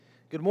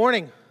Good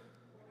morning.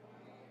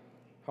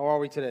 How are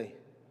we today?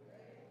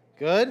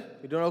 Good?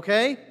 We doing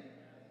okay?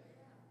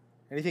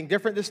 Anything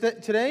different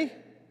today?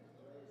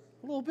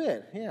 A little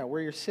bit. Yeah,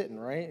 where you're sitting,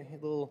 right?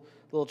 A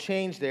little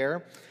change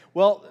there.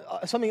 Well,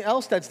 something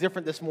else that's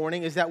different this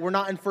morning is that we're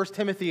not in 1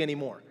 Timothy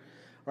anymore.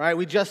 All right,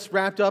 we just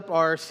wrapped up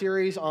our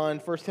series on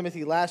 1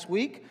 Timothy last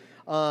week,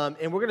 and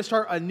we're going to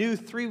start a new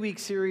 3-week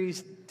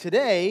series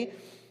today,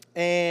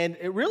 and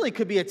it really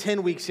could be a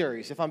 10-week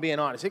series, if I'm being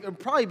honest. It could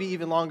probably be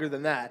even longer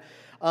than that.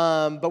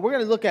 But we're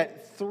going to look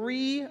at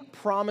 3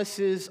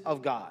 promises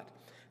of God.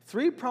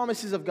 3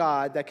 promises of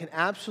God that can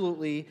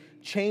absolutely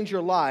change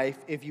your life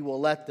if you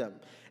will let them.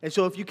 And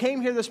so if you came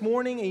here this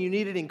morning and you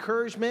needed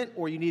encouragement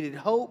or you needed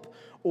hope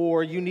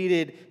or you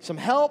needed some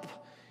help,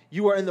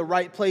 you are in the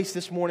right place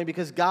this morning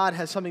because God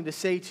has something to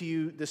say to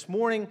you this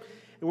morning.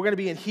 And we're going to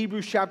be in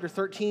Hebrews chapter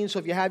 13. So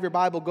if you have your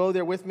Bible, go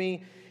there with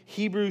me.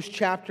 Hebrews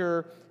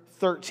chapter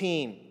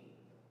 13.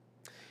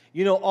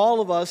 You know,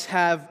 all of us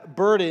have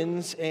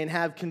burdens and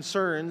have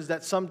concerns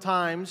that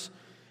sometimes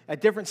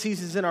at different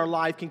seasons in our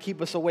life can keep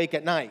us awake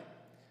at night.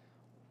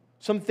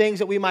 Some things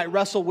that we might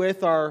wrestle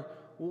with are,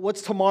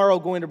 what's tomorrow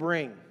going to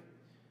bring?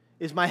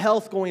 Is my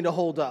health going to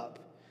hold up?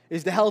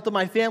 Is the health of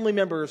my family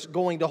members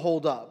going to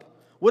hold up?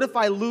 What if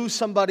I lose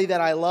somebody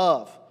that I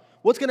love?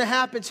 What's going to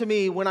happen to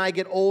me when I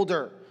get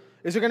older?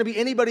 Is there going to be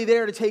anybody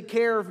there to take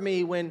care of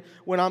me when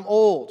I'm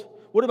old?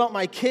 What about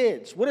my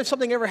kids? What if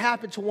something ever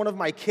happened to one of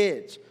my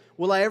kids?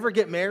 Will I ever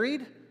get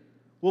married?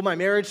 Will my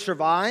marriage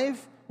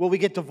survive? Will we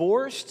get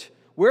divorced?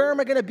 Where am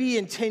I going to be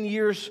in 10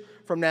 years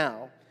from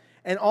now?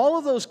 And all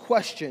of those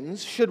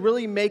questions should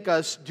really make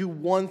us do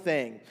one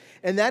thing,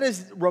 and that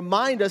is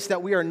remind us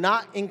that we are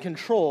not in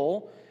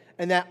control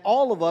and that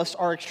all of us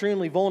are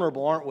extremely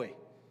vulnerable, aren't we?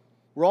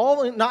 We're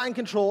all not in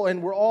control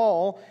and we're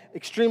all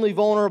extremely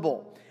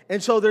vulnerable.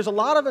 And so there's a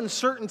lot of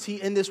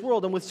uncertainty in this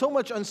world, and with so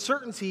much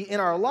uncertainty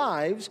in our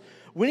lives,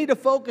 we need to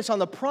focus on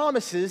the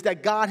promises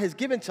that God has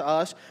given to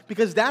us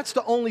because that's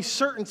the only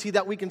certainty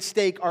that we can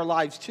stake our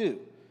lives to,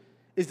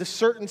 is the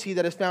certainty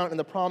that is found in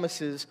the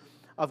promises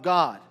of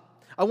God.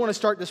 I want to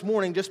start this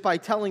morning just by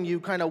telling you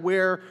kind of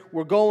where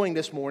we're going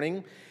this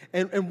morning.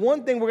 And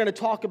one thing we're going to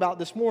talk about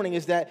this morning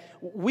is that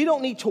we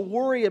don't need to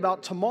worry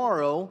about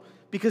tomorrow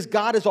because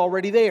God is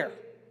already there.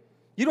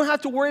 You don't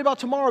have to worry about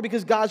tomorrow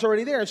because God's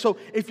already there. And so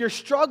if you're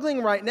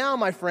struggling right now,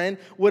 my friend,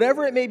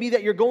 whatever it may be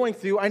that you're going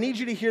through, I need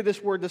you to hear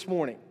this word this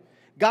morning.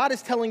 God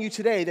is telling you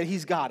today that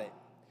He's got it.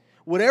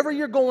 Whatever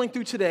you're going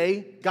through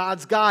today,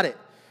 God's got it.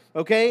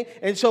 Okay?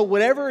 And so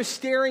whatever is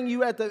staring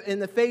you in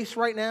the face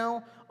right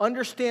now,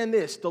 understand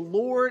this. The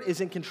Lord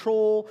is in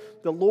control.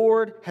 The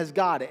Lord has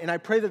got it. And I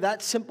pray that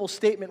that simple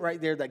statement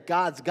right there, that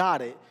God's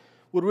got it,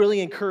 would really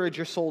encourage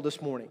your soul this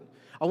morning.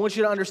 I want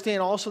you to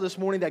understand also this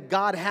morning that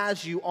God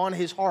has you on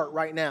His heart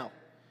right now.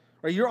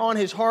 Right? You're on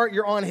His heart.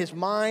 You're on His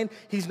mind.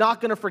 He's not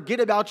going to forget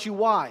about you.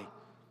 Why?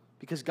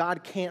 Because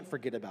God can't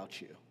forget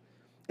about you.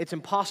 It's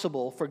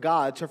impossible for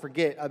God to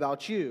forget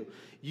about you.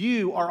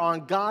 You are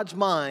on God's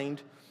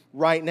mind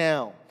right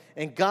now.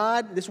 And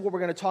God, this is what we're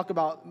going to talk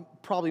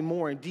about probably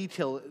more in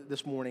detail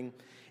this morning,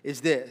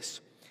 is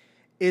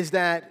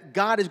that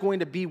God is going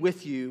to be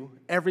with you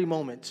every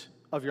moment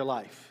of your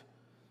life.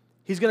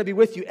 He's going to be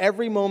with you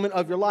every moment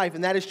of your life.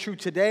 And that is true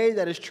today,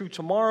 that is true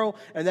tomorrow,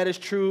 and that is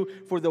true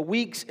for the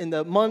weeks and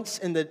the months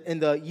and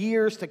the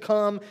years to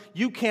come.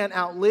 You can't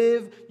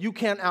outlive, you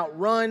can't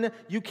outrun,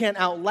 you can't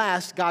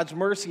outlast God's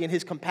mercy and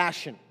His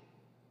compassion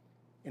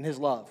and His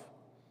love.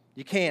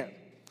 You can't.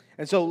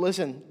 And so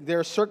listen, there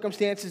are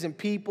circumstances and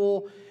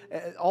people,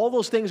 all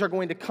those things are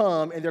going to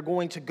come and they're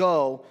going to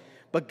go,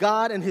 but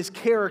God and His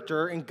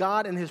character and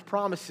God and His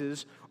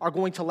promises are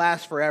going to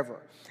last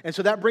forever. And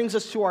so that brings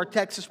us to our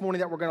text this morning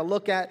that we're going to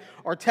look at.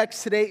 Our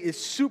text today is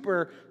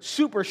super,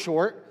 super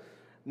short,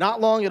 not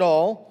long at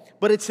all,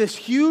 but it's this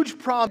huge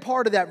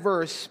part of that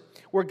verse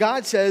where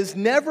God says,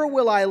 "Never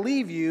will I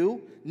leave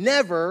you,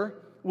 never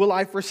will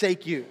I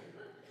forsake you."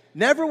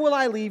 Never will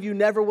I leave you,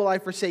 never will I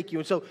forsake you.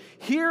 And so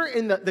here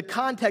in the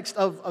context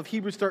of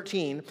Hebrews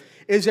 13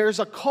 is there's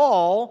a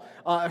call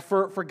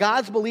for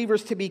God's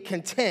believers to be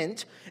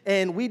content.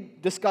 And we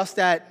discussed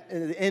that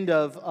at the end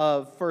of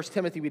 1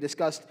 Timothy. We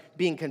discussed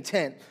being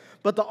content.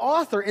 But the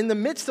author, in the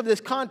midst of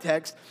this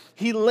context,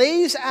 he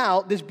lays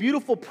out this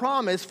beautiful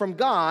promise from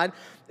God.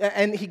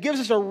 And he gives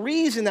us a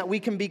reason that we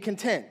can be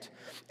content.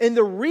 And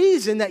the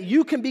reason that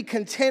you can be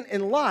content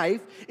in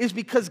life is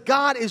because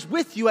God is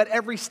with you at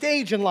every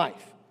stage in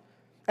life.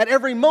 At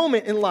every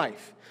moment in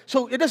life.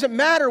 So it doesn't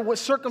matter what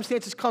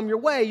circumstances come your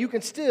way, you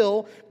can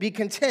still be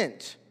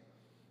content.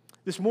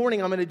 This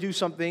morning I'm going to do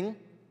something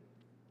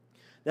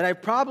that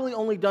I've probably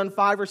only done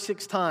 5 or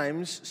 6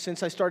 times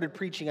since I started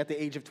preaching at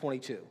the age of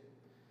 22.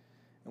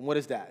 And what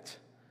is that?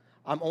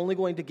 I'm only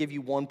going to give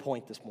you 1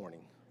 point this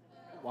morning.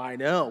 Well, I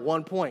know,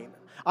 1 point.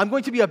 I'm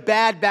going to be a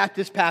bad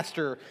Baptist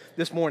pastor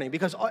this morning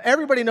because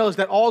everybody knows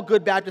that all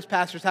good Baptist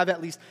pastors have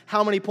at least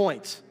how many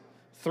points?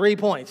 3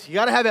 points. You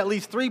got to have at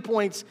least 3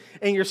 points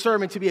in your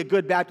sermon to be a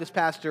good Baptist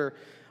pastor.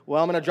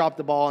 Well, I'm going to drop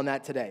the ball on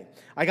that today.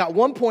 I got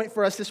 1 point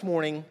for us this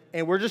morning,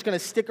 and we're just going to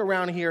stick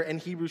around here in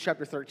Hebrews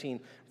chapter 13,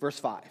 verse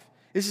 5.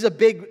 This is a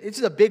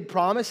big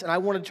promise, and I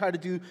want to try to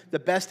do the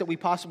best that we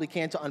possibly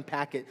can to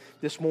unpack it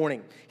this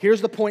morning.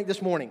 Here's the point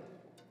this morning.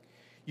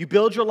 You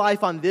build your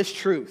life on this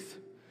truth,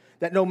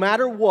 that no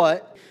matter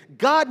what,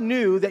 God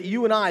knew that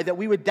you and I, that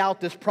we would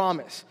doubt this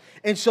promise.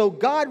 And so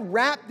God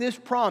wrapped this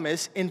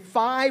promise in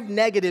 5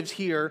 negatives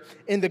here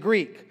in the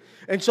Greek.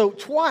 And so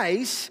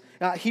twice,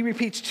 he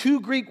repeats 2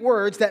 Greek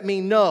words that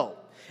mean no.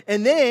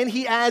 And then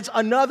he adds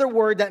another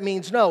word that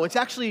means no. It's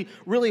actually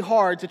really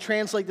hard to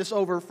translate this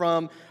over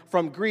from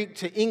Greek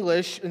to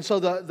English. And so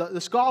the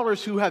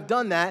scholars who have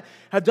done that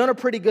have done a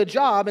pretty good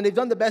job, and they've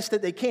done the best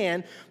that they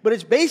can. But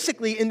it's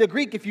basically in the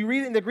Greek, if you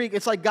read it in the Greek,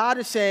 it's like God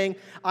is saying,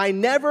 I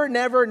never,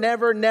 never,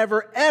 never,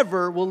 never,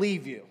 ever will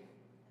leave you.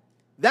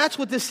 That's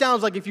what this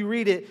sounds like if you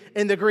read it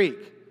in the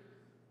Greek.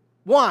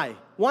 Why?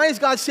 Why is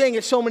God saying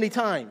it so many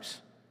times?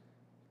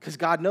 Because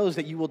God knows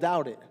that you will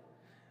doubt it.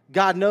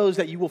 God knows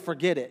that you will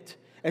forget it.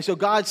 And so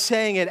God's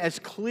saying it as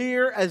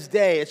clear as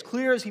day, as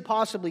clear as he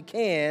possibly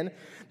can,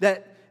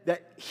 that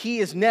he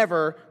is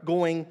never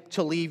going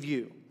to leave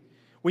you.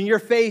 When your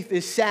faith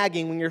is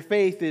sagging, when your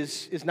faith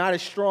is not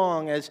as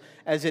strong as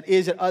it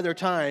is at other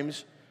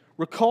times,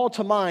 recall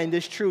to mind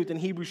this truth in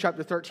Hebrews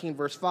chapter 13,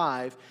 verse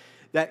 5,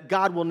 that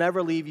God will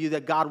never leave you,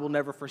 that God will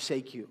never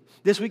forsake you.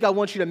 This week I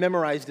want you to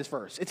memorize this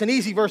verse. It's an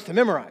easy verse to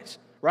memorize,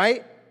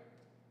 right?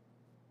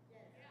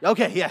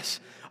 Okay,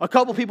 yes. A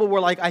couple people were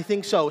like, I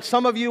think so.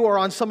 Some of you are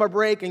on summer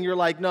break and you're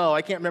like, no,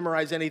 I can't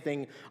memorize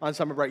anything on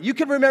summer break. You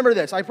can remember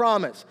this, I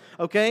promise,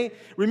 okay?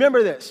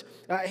 Remember this.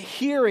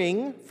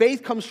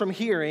 Faith comes from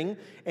hearing,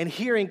 and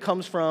hearing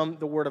comes from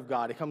the Word of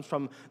God. It comes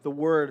from the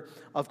Word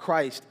of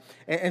Christ.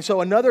 And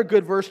so another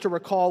good verse to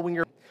recall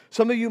when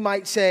some of you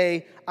might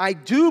say, I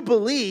do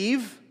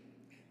believe,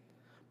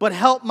 but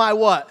help my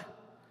what?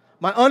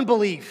 My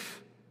unbelief.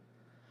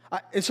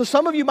 And so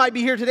some of you might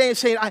be here today and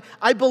saying,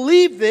 I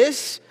believe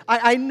this,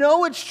 I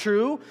know it's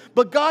true,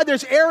 but God,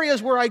 there's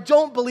areas where I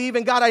don't believe,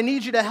 and God, I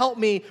need you to help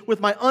me with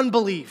my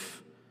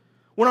unbelief.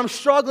 When I'm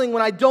struggling,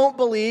 when I don't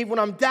believe, when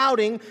I'm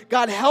doubting,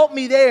 God, help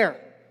me there.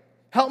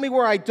 Help me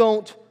where I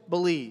don't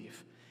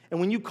believe.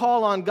 And when you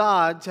call on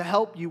God to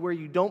help you where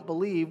you don't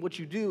believe, what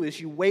you do is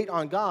you wait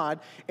on God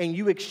and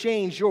you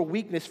exchange your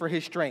weakness for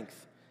his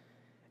strength.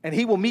 And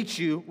he will meet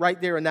you right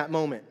there in that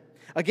moment.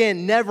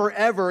 Again, never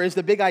ever is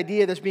the big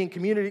idea that's being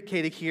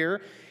communicated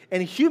here.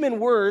 And human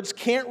words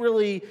can't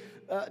really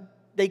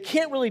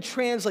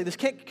translate this,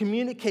 can't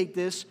communicate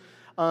this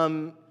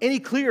any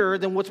clearer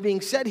than what's being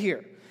said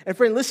here. And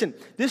friend, listen,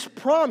 this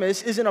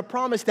promise isn't a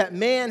promise that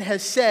man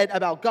has said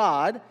about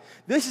God.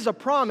 This is a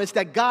promise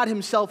that God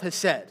himself has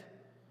said.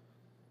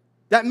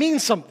 That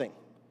means something.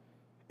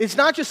 It's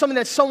not just something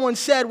that someone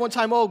said one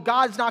time, oh,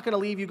 God's not going to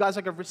leave you, God's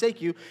not going to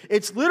forsake you.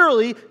 It's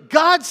literally,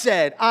 God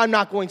said, I'm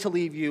not going to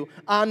leave you,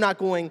 I'm not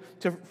going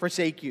to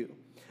forsake you.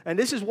 And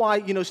this is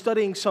why,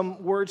 studying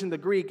some words in the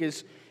Greek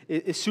is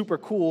super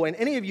cool. And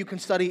any of you can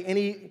study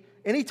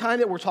any time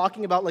that we're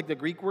talking about like the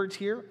Greek words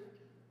here,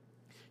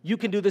 you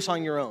can do this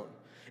on your own.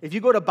 If you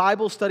go to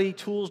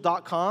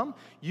BibleStudyTools.com,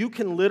 you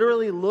can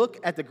literally look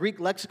at the Greek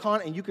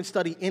lexicon and you can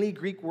study any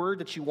Greek word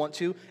that you want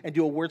to and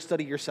do a word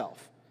study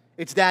yourself.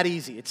 It's that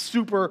easy. It's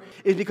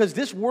because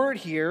this word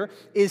here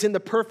is in the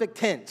perfect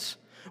tense,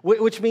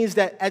 which means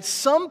that at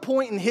some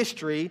point in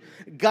history,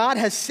 God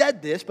has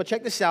said this, but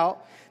check this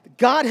out.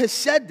 God has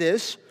said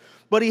this,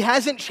 but he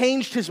hasn't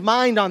changed his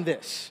mind on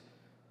this.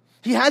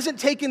 He hasn't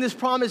taken this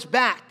promise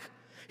back.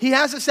 He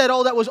hasn't said,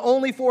 oh, that was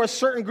only for a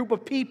certain group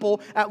of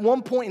people at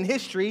one point in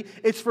history.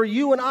 It's for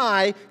you and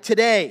I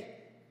today.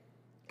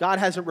 God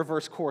hasn't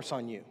reversed course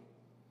on you.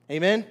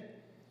 Amen?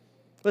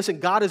 Listen,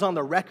 God is on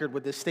the record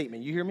with this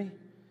statement. You hear me?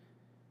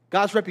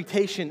 God's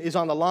reputation is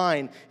on the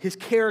line. His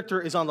character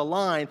is on the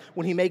line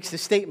when he makes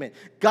this statement.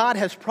 God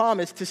has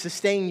promised to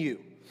sustain you.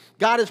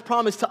 God has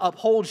promised to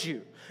uphold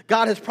you.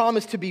 God has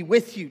promised to be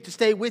with you, to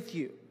stay with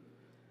you.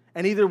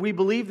 And either we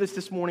believe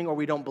this morning or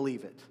we don't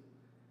believe it.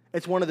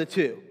 It's one of the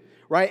two,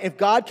 right? If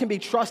God can be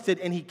trusted,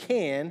 and he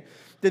can,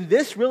 then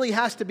this really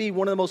has to be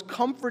one of the most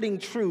comforting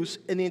truths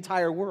in the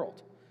entire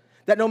world.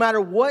 That no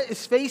matter what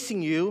is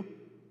facing you,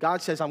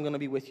 God says, I'm going to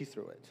be with you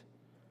through it.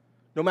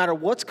 No matter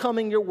what's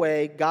coming your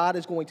way, God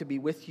is going to be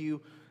with you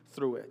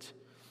through it.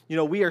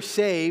 We are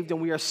saved and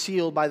we are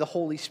sealed by the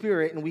Holy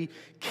Spirit, and we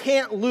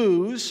can't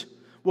lose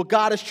what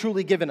God has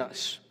truly given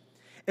us.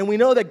 And we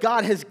know that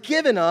God has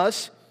given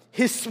us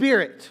his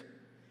Spirit.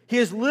 He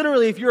has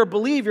literally, if you're a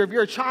believer, if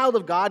you're a child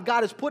of God,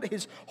 God has put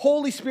his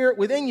Holy Spirit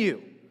within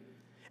you.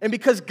 And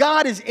because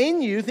God is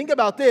in you, think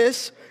about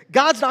this,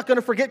 God's not going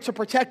to forget to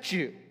protect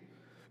you.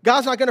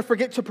 God's not going to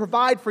forget to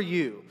provide for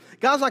you.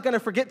 God's not going to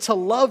forget to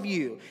love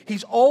you.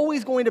 He's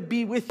always going to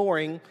be with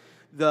you.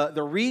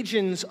 The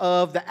regions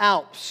of the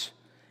Alps,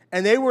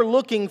 and they were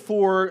looking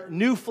for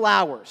new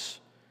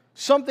flowers,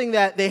 something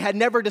that they had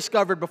never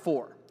discovered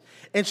before.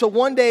 And so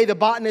one day the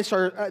botanists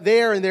are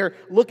there and they're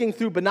looking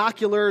through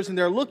binoculars and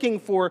they're looking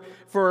for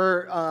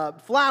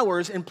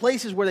flowers in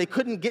places where they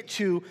couldn't get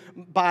to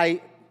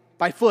by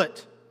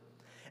foot.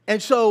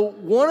 And so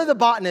one of the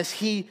botanists,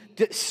 he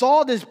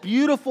saw this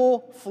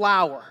beautiful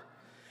flower.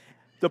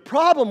 The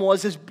problem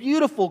was this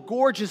beautiful,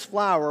 gorgeous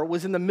flower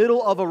was in the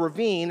middle of a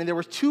ravine, and there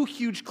were 2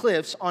 huge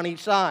cliffs on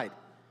each side.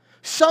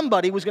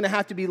 Somebody was going to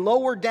have to be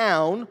lowered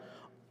down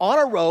on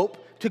a rope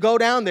to go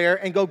down there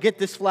and go get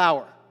this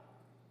flower.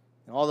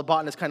 And all the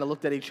botanists kind of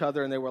looked at each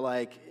other, and they were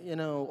like,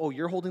 oh,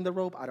 you're holding the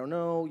rope? I don't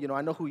know.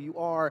 I know who you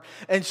are.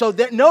 And so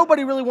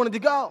nobody really wanted to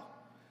go.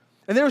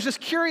 And there was this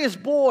curious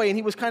boy, and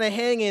he was kind of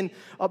hanging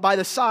by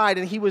the side,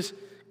 and he was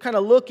kind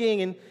of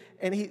looking,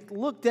 and he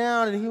looked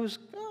down, and he was,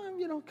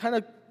 kind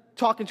of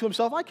talking to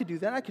himself, I could do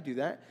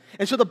that.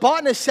 And so the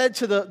botanist said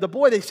to the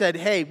boy, they said,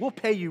 hey, we'll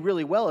pay you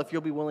really well if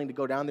you'll be willing to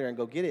go down there and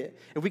go get it.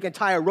 If we can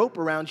tie a rope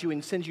around you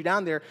and send you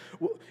down there,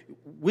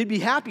 we'd be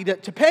happy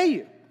to pay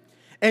you.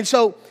 And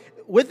so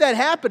with that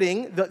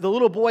happening, the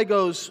little boy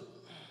goes,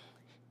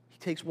 he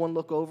takes one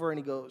look over and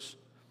he goes,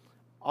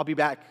 I'll be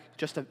back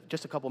just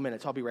a couple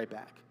minutes. I'll be right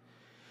back.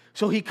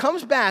 So he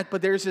comes back,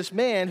 but there's this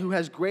man who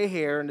has gray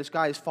hair, and this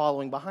guy is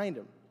following behind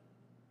him.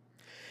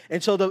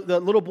 And so the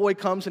little boy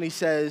comes and he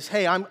says,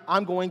 hey,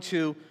 I'm going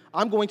to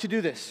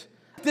do this.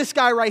 This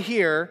guy right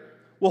here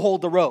will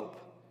hold the rope.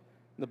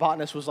 And the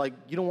botanist was like,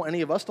 you don't want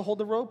any of us to hold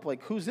the rope?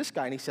 Like, who's this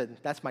guy? And he said,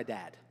 that's my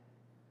dad.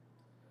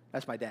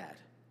 That's my dad.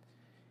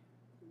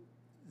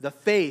 The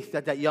faith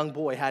that young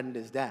boy had in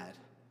his dad.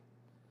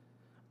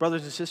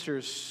 Brothers and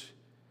sisters,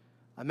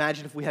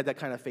 imagine if we had that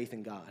kind of faith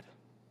in God.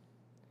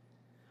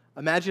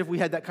 Imagine if we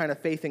had that kind of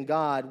faith in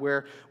God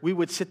where we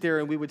would sit there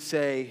and we would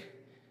say,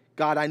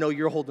 God, I know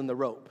you're holding the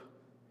rope.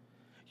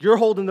 You're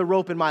holding the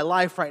rope in my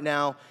life right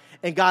now.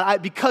 And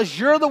God, because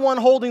you're the one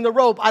holding the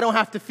rope, I don't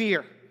have to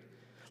fear.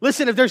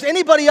 Listen, if there's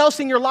anybody else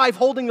in your life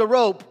holding the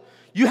rope,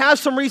 you have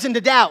some reason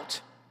to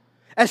doubt.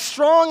 As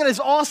strong and as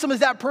awesome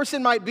as that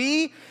person might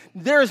be,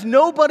 there is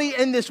nobody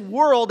in this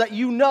world that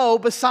you know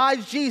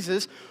besides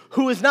Jesus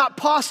who is not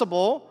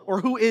possible,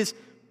 or it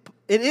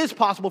is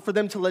possible for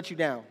them to let you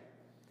down.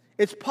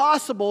 It's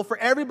possible for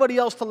everybody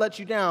else to let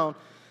you down,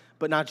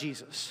 but not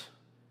Jesus.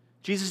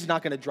 Jesus is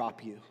not going to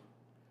drop you.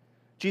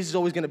 Jesus is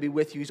always going to be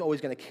with you. He's always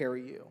going to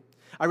carry you.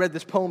 I read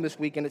this poem this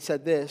week, and it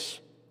said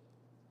this.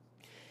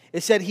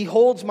 It said, he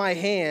holds my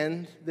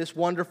hand, this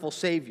wonderful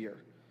Savior,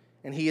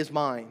 and he is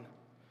mine.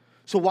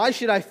 So why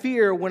should I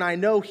fear when I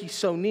know he's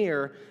so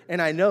near, and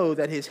I know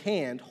that his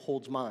hand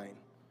holds mine?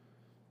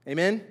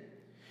 Amen?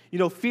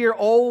 Fear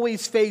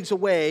always fades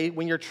away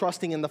when you're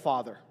trusting in the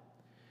Father.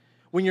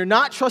 When you're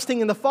not trusting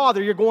in the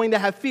Father, you're going to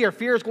have fear.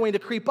 Fear is going to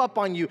creep up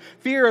on you.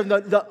 Fear of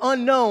the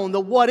unknown, the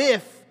what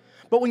if.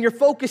 But when your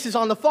focus is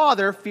on the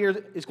Father,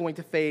 fear is going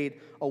to fade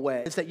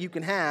away. It's that you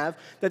can have,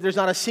 that there's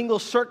not a single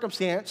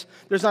circumstance,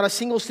 there's not a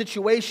single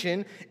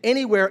situation,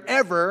 anywhere,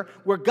 ever,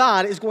 where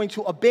God is going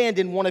to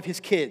abandon one of his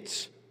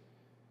kids.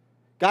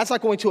 God's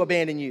not going to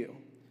abandon you.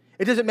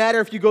 It doesn't matter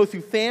if you go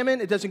through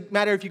famine. It doesn't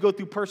matter if you go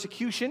through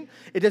persecution.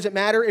 It doesn't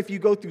matter if you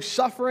go through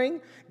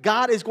suffering.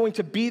 God is going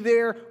to be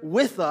there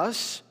with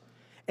us.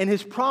 And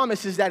his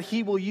promise is that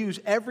he will use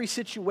every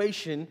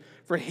situation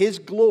for his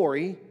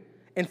glory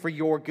and for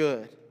your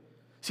good.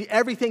 See,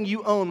 everything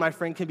you own, my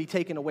friend, can be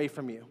taken away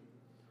from you.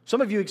 Some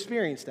of you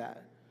experienced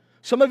that.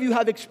 Some of you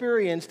have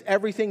experienced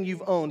everything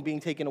you've owned being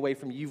taken away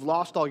from you. You've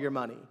lost all your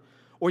money.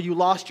 Or you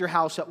lost your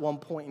house at one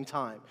point in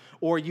time.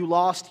 Or you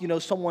lost,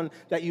 someone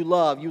that you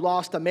love. You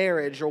lost a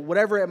marriage or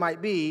whatever it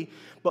might be.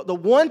 But the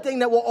one thing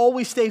that will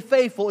always stay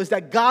faithful is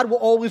that God will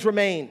always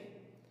remain.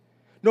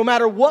 No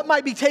matter what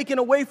might be taken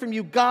away from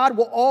you, God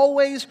will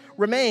always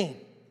remain.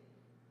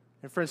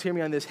 And friends, hear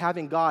me on this.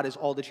 Having God is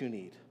all that you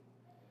need.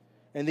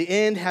 In the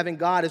end, having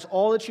God is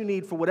all that you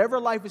need. For whatever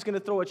life is going to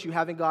throw at you,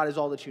 having God is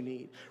all that you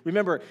need.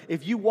 Remember,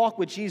 if you walk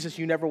with Jesus,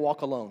 you never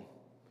walk alone.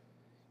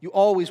 You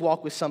always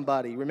walk with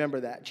somebody.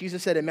 Remember that.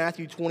 Jesus said in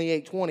Matthew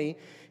 28:20,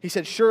 he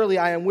said, surely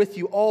I am with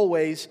you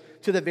always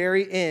to the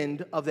very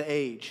end of the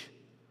age.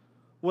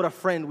 What a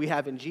friend we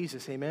have in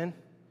Jesus, amen?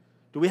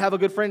 Do we have a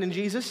good friend in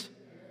Jesus?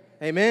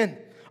 Amen.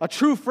 A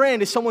true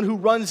friend is someone who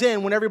runs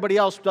in when everybody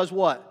else does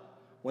what?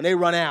 When they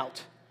run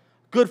out.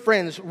 Good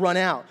friends run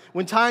out.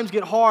 When times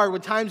get hard,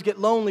 when times get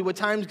lonely, when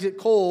times get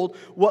cold,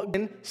 what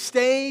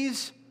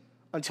stays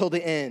until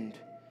the end.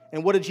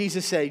 And what did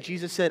Jesus say?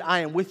 Jesus said,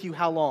 I am with you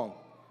how long?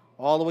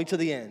 All the way to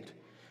the end.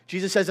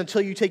 Jesus says,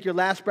 until you take your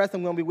last breath,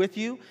 I'm going to be with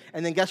you.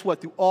 And then guess what?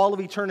 Through all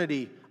of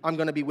eternity, I'm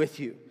going to be with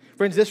you.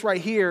 Friends, this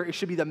right here, it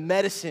should be the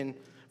medicine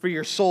for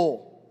your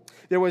soul.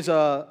 There was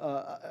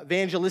a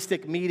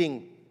evangelistic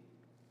meeting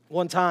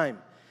one time.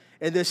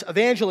 And this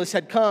evangelist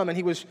had come and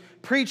he was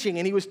preaching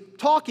and he was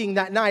talking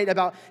that night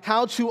about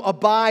how to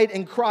abide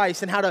in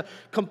Christ and how to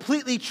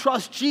completely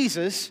trust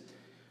Jesus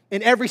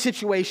in every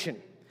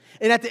situation.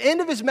 And at the end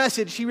of his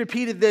message, he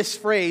repeated this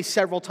phrase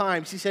several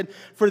times. He said,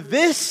 for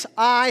this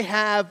I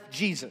have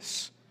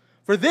Jesus.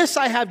 For this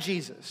I have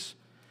Jesus.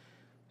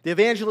 The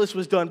evangelist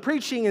was done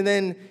preaching, and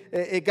then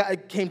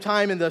it came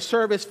time in the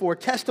service for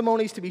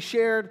testimonies to be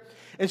shared.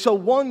 And so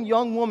one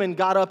young woman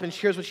got up and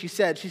shares what she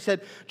said. She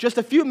said, just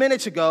a few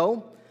minutes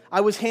ago,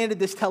 I was handed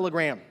this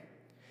telegram.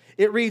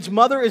 It reads,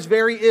 mother is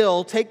very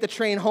ill. Take the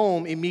train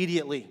home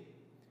immediately.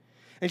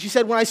 And she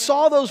said, when I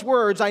saw those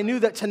words, I knew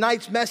that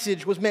tonight's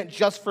message was meant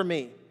just for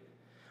me.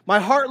 My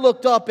heart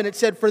looked up and it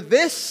said, for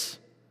this,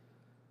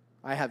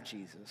 I have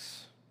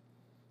Jesus.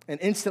 And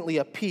instantly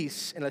a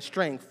peace and a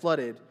strength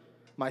flooded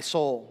my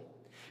soul.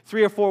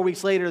 3 or 4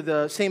 weeks later,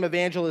 the same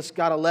evangelist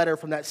got a letter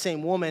from that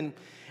same woman.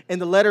 And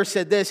the letter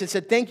said this. It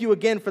said, thank you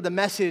again for the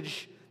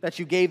message that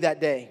you gave that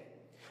day.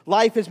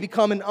 Life has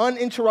become an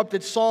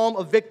uninterrupted psalm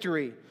of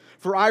victory.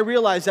 For I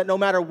realize that no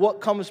matter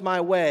what comes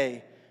my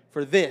way,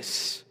 for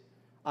this,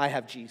 I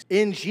have Jesus.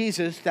 In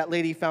Jesus, that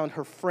lady found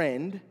her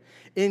friend.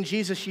 In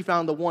Jesus, she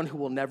found the one who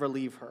will never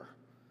leave her.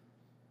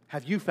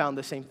 Have you found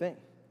the same thing?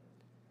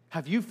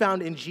 Have you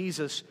found in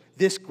Jesus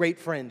this great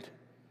friend?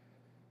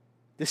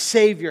 The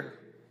Savior,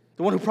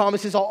 the one who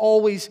promises I'll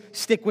always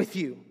stick with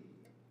you.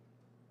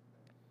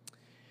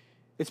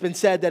 It's been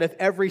said that if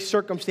every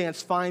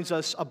circumstance finds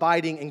us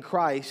abiding in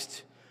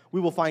Christ, we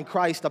will find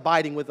Christ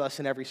abiding with us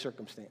in every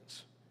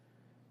circumstance.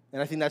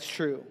 And I think that's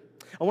true.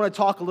 I want to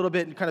talk a little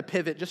bit and kind of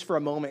pivot just for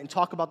a moment and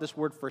talk about this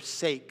word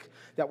forsake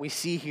that we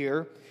see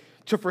here.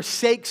 To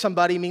forsake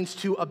somebody means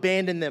to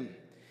abandon them.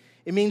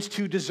 It means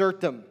to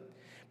desert them.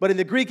 But in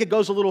the Greek, it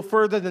goes a little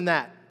further than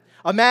that.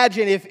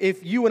 Imagine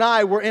if you and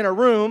I were in a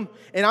room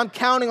and I'm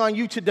counting on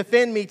you to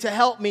defend me, to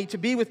help me, to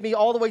be with me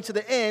all the way to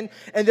the end,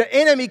 and the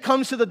enemy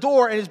comes to the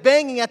door and is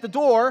banging at the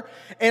door,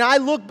 and I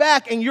look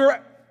back and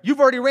you've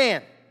already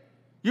ran.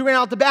 You ran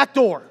out the back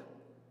door.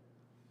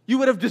 You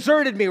would have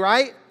deserted me,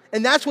 right?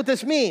 And that's what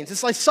this means.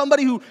 It's like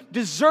somebody who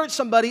deserts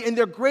somebody in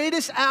their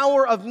greatest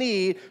hour of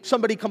need,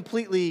 somebody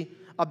completely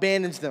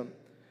abandons them.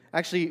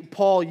 Actually,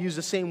 Paul used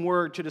the same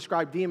word to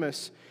describe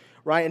Demas,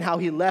 right? And how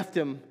he left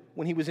him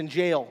when he was in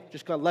jail.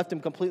 Just kind of left him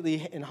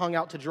completely and hung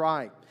out to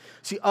dry.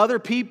 See, other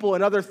people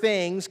and other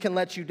things can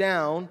let you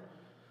down.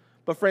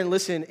 But friend,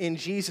 listen, in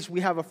Jesus,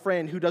 we have a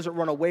friend who doesn't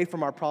run away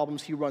from our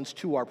problems. He runs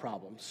to our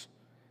problems.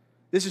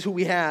 This is who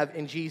we have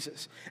in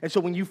Jesus. And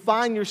so when you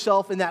find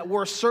yourself in that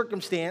worst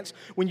circumstance,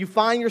 when you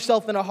find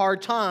yourself in a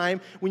hard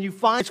time, when you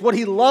find it's what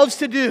he loves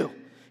to do.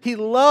 He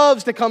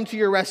loves to come to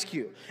your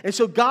rescue. And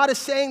so God is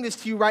saying this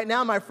to you right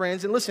now, my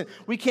friends. And listen,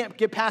 we can't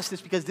get past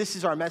this because this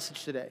is our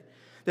message today.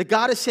 That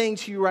God is saying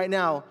to you right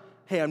now,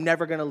 hey, I'm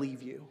never going to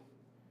leave you.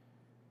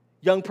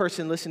 Young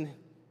person, listen,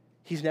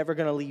 he's never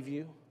going to leave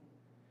you.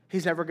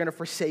 He's never going to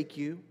forsake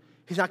you.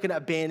 He's not going to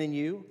abandon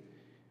you.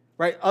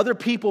 Right? Other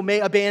people may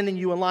abandon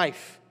you in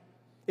life.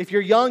 If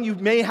you're young, you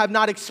may have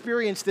not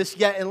experienced this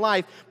yet in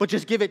life, but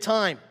just give it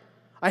time.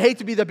 I hate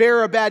to be the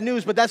bearer of bad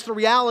news, but that's the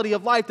reality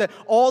of life that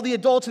all the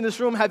adults in this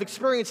room have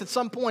experienced at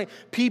some point.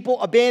 People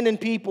abandon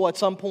people at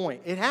some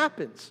point. It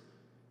happens.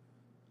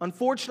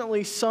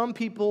 Unfortunately, some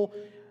people,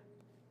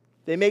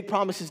 they make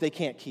promises they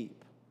can't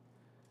keep.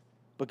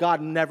 But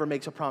God never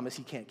makes a promise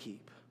he can't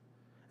keep,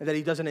 and that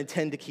he doesn't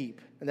intend to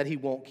keep, and that he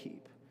won't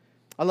keep.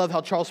 I love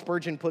how Charles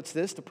Spurgeon puts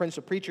this, the Prince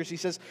of Preachers. He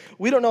says,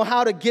 we don't know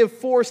how to give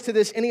force to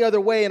this any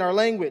other way in our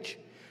language.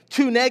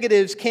 Two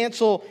negatives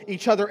cancel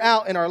each other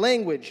out in our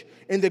language.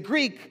 In the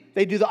Greek,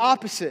 they do the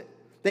opposite.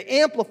 They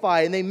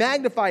amplify and they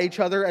magnify each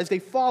other as they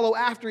follow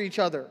after each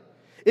other.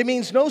 It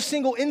means no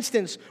single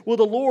instance will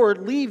the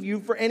Lord leave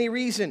you for any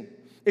reason.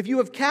 If you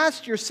have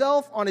cast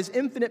yourself on his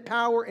infinite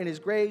power and his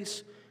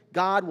grace,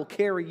 God will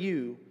carry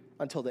you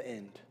until the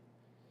end.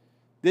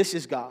 This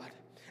is God.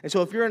 And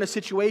so if you're in a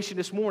situation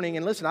this morning,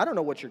 and listen, I don't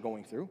know what you're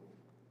going through.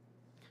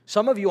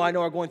 Some of you I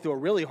know are going through a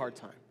really hard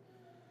time.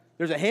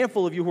 There's a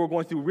handful of you who are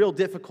going through real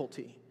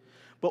difficulty.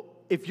 But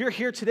if you're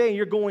here today and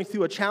you're going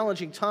through a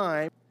challenging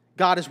time,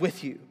 God is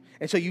with you.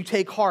 And so you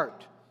take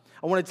heart.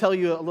 I want to tell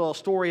you a little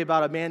story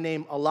about a man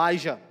named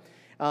Elijah.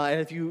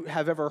 And if you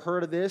have ever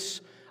heard of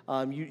this,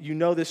 you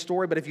know this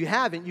story. But if you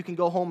haven't, you can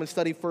go home and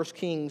study 1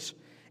 Kings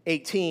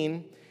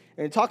 18.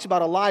 And it talks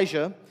about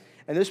Elijah.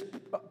 And this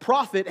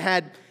prophet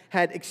had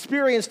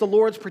experienced the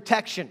Lord's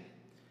protection,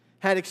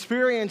 had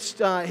experienced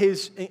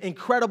his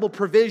incredible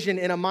provision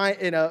in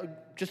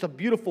just a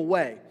beautiful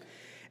way.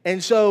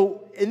 And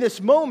so in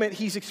this moment,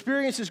 he's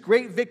experienced this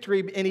great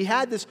victory, and he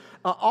had this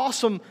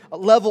awesome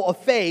level of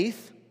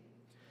faith.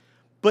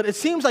 But it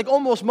seems like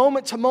almost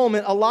moment to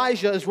moment,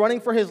 Elijah is running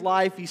for his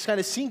life. He's kind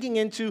of sinking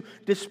into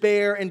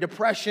despair and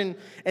depression,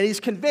 and he's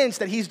convinced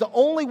that he's the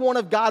only one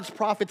of God's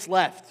prophets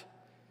left.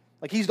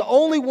 Like he's the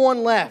only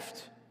one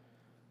left.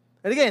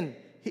 And again,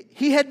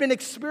 he had been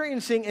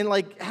experiencing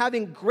and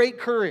having great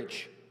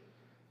courage.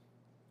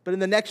 But in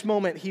the next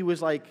moment, he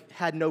was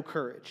had no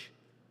courage.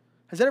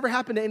 Has that ever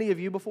happened to any of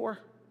you before?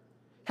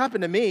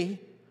 Happened to me.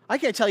 I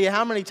can't tell you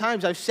how many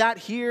times I've sat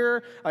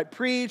here, I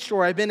preached,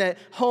 or I've been at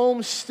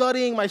home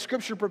studying my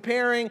scripture,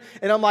 preparing,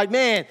 and I'm like,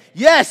 man,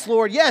 yes,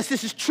 Lord, yes,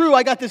 this is true.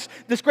 I got this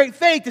great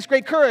faith, this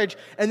great courage.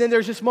 And then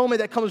there's this moment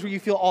that comes where you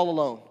feel all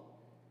alone.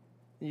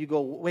 And you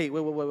go, wait,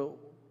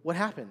 what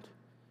happened?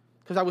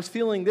 Because I was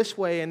feeling this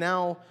way, and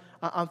now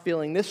I'm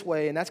feeling this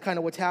way, and that's kind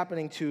of what's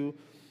happening to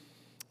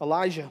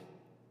Elijah.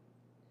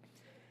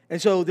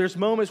 And so there's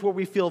moments where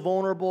we feel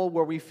vulnerable,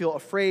 where we feel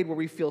afraid, where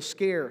we feel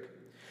scared.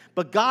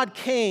 But God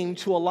came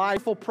to a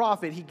faithful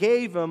prophet. He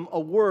gave him a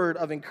word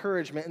of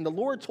encouragement. And the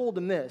Lord told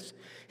him this.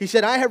 He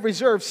said, I have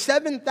reserved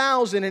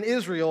 7,000 in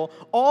Israel,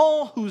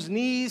 all whose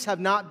knees have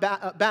not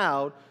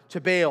bowed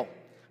to Baal.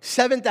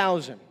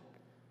 7,000.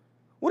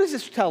 What does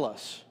this tell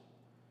us?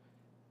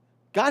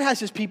 God has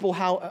his people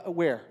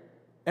where?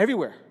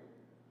 Everywhere.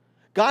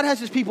 God has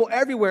his people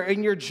everywhere,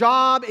 in your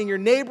job, in your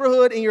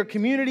neighborhood, in your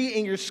community,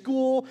 in your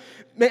school.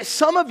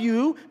 Some of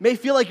you may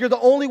feel like you're the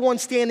only one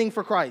standing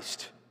for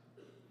Christ.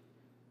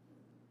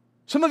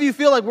 Some of you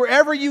feel like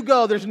wherever you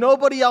go, there's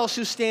nobody else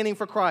who's standing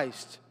for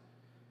Christ.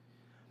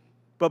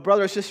 But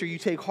brother or sister, you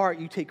take heart,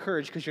 you take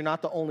courage, because you're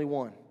not the only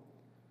one.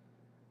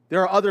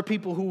 There are other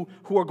people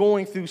who are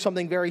going through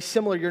something very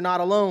similar. You're not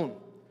alone.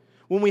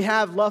 When we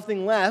have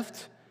nothing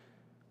left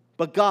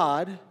but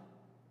God,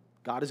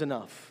 God is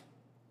enough.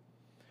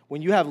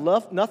 When you have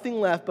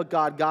nothing left but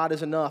God, God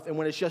is enough. And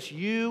when it's just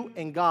you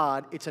and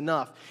God, it's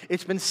enough.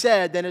 It's been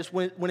said that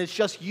when it's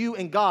just you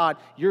and God,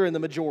 you're in the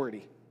majority.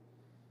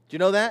 Do you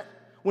know that?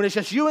 When it's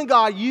just you and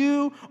God,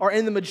 you are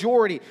in the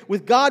majority.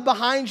 With God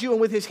behind you and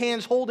with his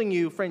hands holding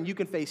you, friend, you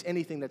can face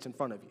anything that's in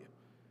front of you.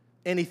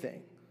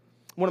 Anything.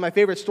 One of my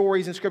favorite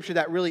stories in Scripture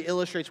that really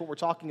illustrates what we're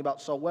talking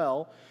about so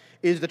well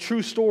is the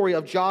true story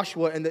of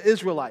Joshua and the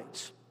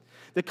Israelites.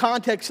 The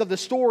context of the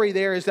story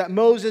there is that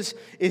Moses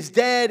is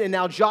dead, and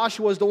now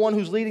Joshua is the one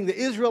who's leading the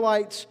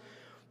Israelites.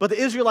 But the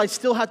Israelites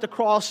still have to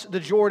cross the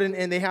Jordan,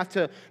 and they have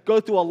to go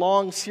through a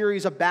long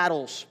series of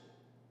battles.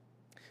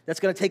 That's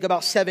going to take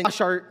about 7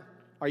 years.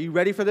 Are you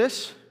ready for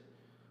this?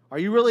 Are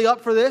you really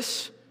up for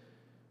this?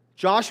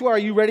 Joshua, are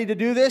you ready to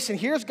do this? And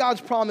here's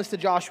God's promise to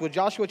Joshua.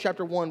 Joshua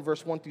chapter 1,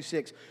 verse 1 through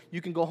 6.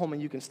 You can go home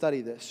and you can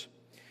study this.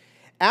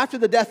 After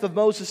the death of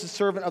Moses, the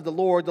servant of the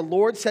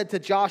Lord said to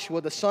Joshua,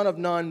 the son of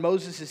Nun,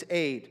 Moses'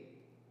 aide,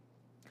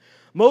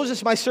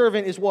 Moses, my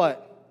servant, is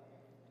what?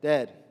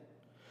 Dead.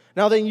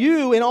 Now then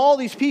you and all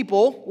these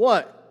people,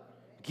 what?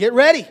 Get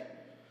ready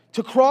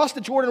to cross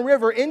the Jordan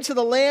River into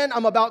the land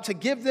I'm about to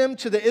give them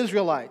to the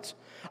Israelites.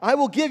 I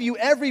will give you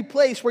every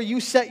place where you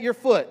set your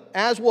foot.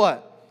 As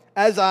what?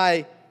 As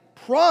I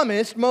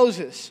promised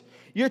Moses.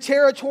 Your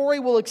territory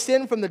will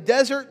extend from the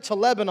desert to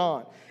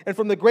Lebanon, and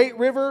from the great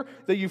river,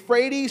 the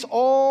Euphrates,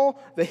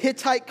 all the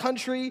Hittite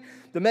country,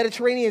 the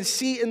Mediterranean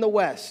Sea in the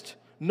west.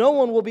 No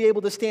one will be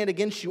able to stand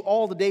against you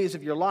all the days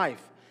of your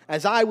life.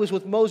 As I was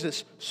with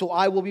Moses, so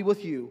I will be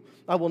with you.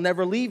 I will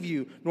never leave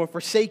you nor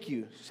forsake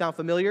you. Sound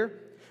familiar?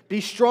 Be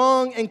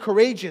strong and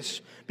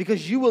courageous,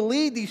 because you will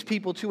lead these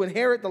people to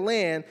inherit the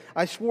land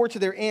I swore to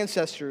their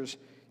ancestors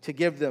to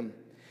give them.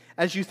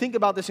 As you think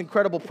about this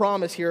incredible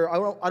promise here,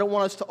 I don't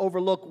want us to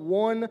overlook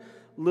one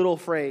little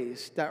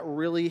phrase that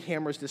really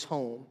hammers this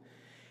home.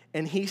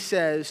 And he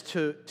says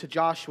to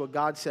Joshua,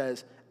 God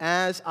says,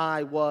 as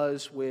I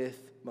was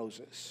with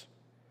Moses.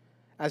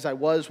 As I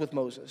was with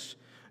Moses.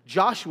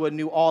 Joshua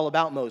knew all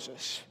about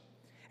Moses.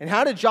 And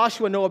how did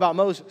Joshua know about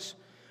Moses?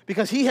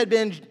 Because he had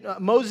been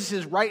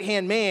Moses'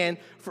 right-hand man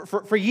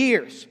for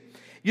years.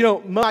 You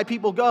know, my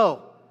people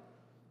go.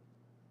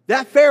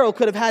 That Pharaoh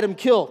could have had him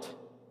killed.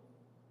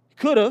 He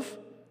could have.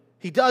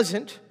 He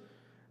doesn't.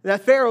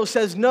 That Pharaoh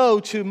says no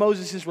to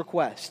Moses'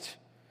 request.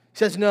 He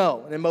says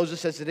no. And then Moses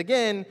says it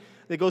again.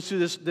 It goes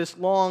through this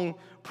long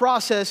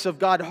process of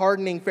God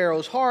hardening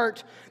Pharaoh's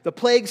heart. The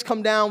plagues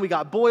come down. We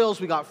got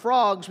boils. We got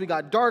frogs. We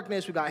got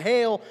darkness. We got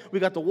hail. We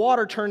got the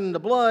water turned into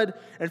blood.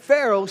 And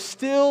Pharaoh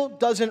still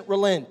doesn't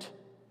relent.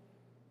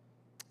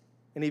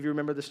 Any of you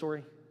remember the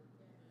story?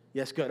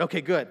 Yes, good.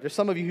 Okay, good. There's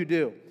some of you who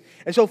do.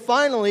 And so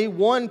finally,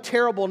 one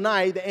terrible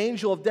night, the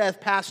angel of death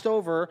passed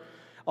over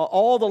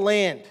all the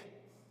land.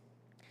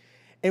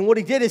 And what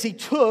he did is he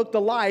took the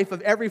life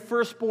of every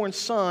firstborn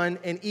son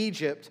in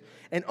Egypt,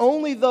 and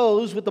only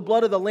those with the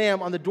blood of the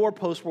lamb on the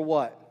doorpost were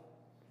what?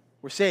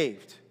 Were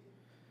saved.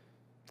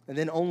 And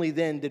then only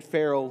then did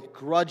Pharaoh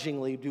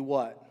grudgingly do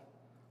what?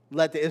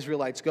 Let the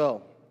Israelites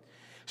go.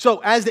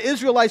 So as the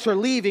Israelites are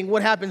leaving,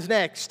 what happens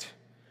next?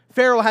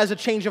 Pharaoh has a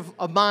change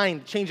of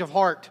mind, change of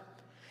heart.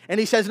 And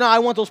he says, no, I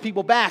want those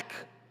people back.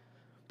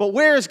 But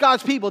where is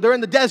God's people? They're in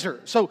the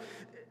desert. So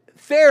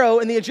Pharaoh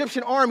and the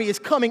Egyptian army is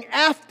coming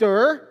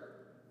after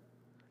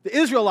the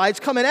Israelites,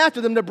 coming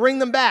after them to bring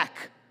them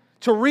back,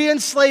 to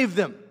re-enslave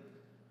them.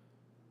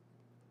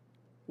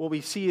 What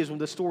we see is when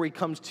the story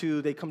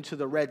they come to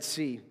the Red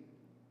Sea,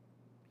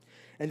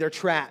 and they're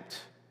trapped.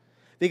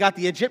 They got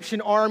the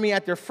Egyptian army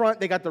at their front,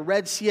 they got the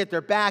Red Sea at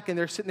their back, and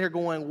they're sitting there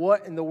going,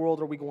 what in the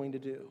world are we going to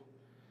do?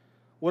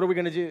 What are we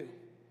going to do?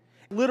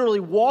 Literally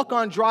walk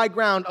on dry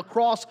ground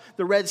across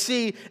the Red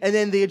Sea, and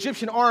then the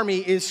Egyptian army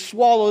is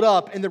swallowed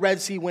up in the Red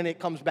Sea when it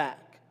comes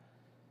back.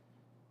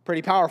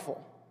 Pretty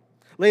powerful.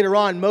 Later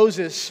on,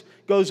 Moses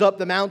goes up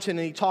the mountain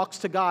and he talks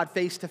to God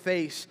face to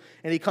face,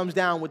 and he comes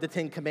down with the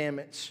 10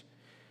 Commandments.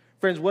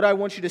 Friends, what I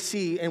want you to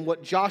see and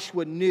what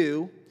Joshua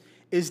knew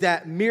is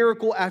that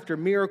miracle after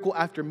miracle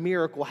after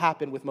miracle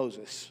happened with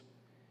Moses.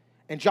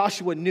 And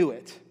Joshua knew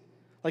it.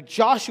 Like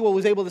Joshua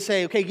was able to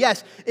say, okay,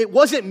 yes, it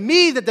wasn't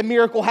me that the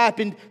miracle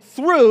happened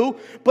through,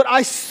 but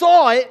I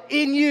saw it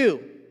in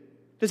you.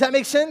 Does that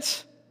make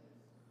sense?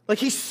 Like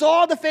he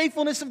saw the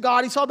faithfulness of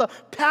God. He saw the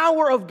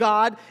power of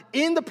God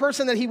in the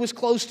person that he was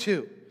close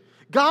to.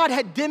 God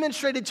had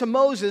demonstrated to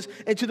Moses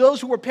and to those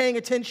who were paying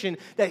attention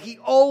that he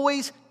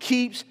always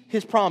keeps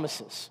his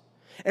promises.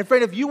 And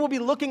friend, if you will be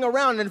looking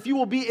around and if you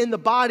will be in the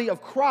body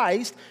of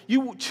Christ,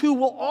 you too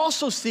will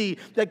also see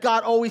that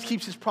God always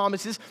keeps his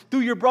promises through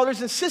your brothers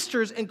and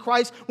sisters in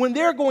Christ when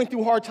they're going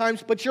through hard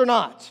times, but you're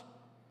not.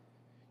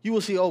 You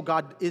will see, oh,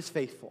 God is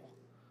faithful.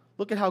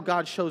 Look at how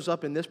God shows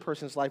up in this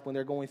person's life when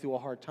they're going through a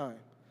hard time.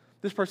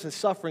 This person's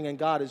suffering and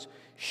God is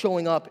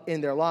showing up in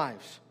their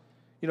lives.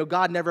 You know,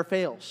 God never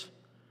fails.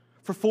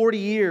 For 40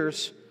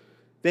 years,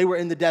 they were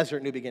in the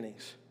desert, New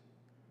Beginnings.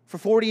 For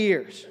 40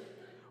 years.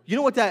 You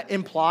know what that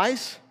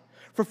implies?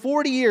 For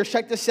 40 years,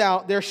 check this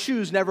out, their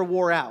shoes never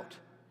wore out.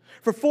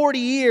 For 40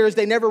 years,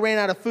 they never ran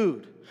out of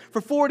food. For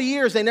 40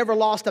 years, they never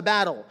lost a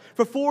battle.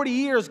 For 40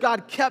 years,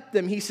 God kept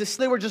them. He says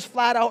they were just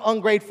flat out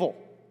ungrateful.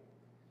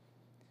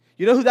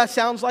 You know who that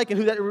sounds like and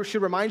who that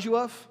should remind you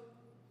of?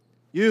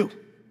 You.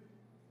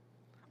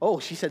 Oh,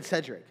 she said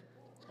Cedric.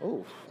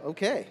 Oh,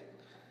 okay.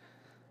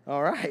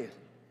 All right.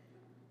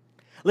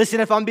 Listen,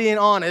 if I'm being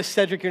honest,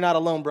 Cedric, you're not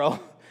alone, bro.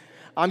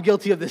 I'm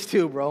guilty of this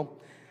too, bro.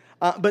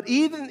 But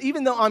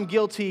even though I'm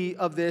guilty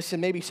of this,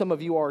 and maybe some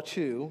of you are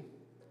too,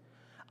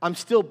 I'm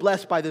still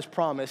blessed by this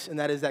promise, and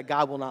that is that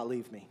God will not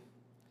leave me.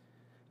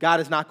 God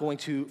is not going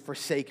to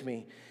forsake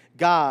me.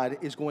 God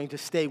is going to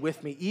stay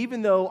with me.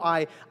 Even though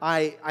I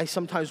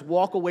sometimes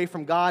walk away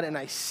from God and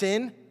I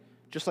sin,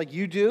 just like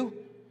you do,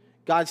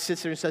 God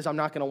sits there and says, I'm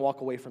not going to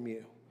walk away from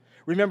you.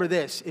 Remember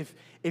this,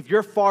 if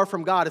you're far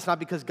from God, it's not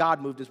because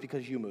God moved, it's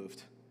because you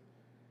moved.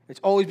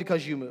 It's always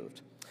because you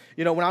moved.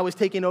 You know, when I was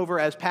taking over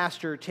as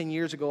pastor 10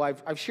 years ago,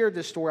 I've shared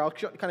this story. I'll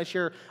kind of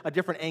share a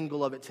different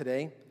angle of it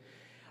today.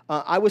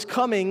 I was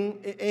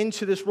coming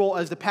into this role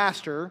as the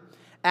pastor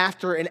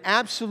after an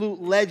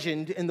absolute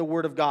legend in the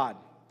Word of God.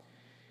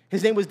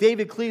 His name was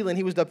David Cleveland.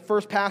 He was the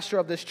first pastor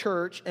of this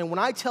church. And when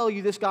I tell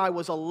you this guy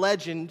was a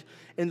legend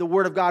in the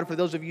Word of God, for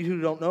those of you who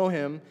don't know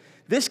him,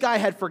 this guy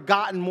had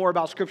forgotten more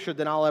about Scripture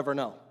than I'll ever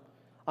know.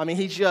 I mean,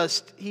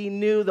 he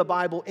knew the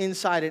Bible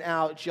inside and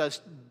out,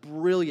 just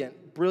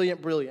brilliant,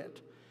 brilliant, brilliant.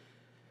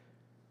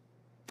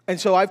 And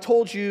so I've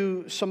told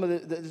you some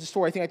of the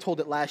story. I think I told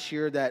it last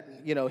year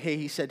that, you know,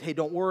 he said, hey,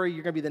 don't worry,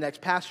 you're going to be the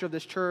next pastor of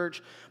this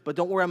church, but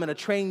don't worry, I'm going to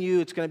train you.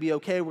 It's going to be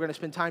okay. We're going to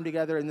spend time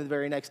together. And then the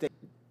very next day,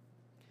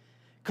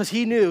 because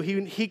he knew,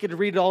 he could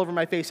read it all over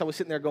my face. I was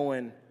sitting there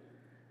going,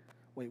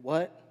 wait,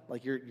 what?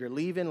 Like, you're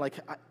leaving? Like,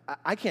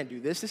 I can't do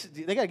this.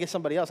 They got to get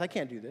somebody else. I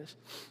can't do this.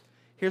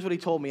 Here's what he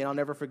told me, and I'll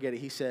never forget it.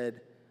 He said,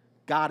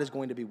 God is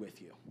going to be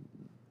with you.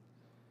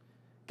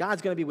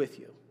 God's going to be with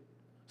you.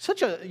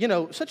 Such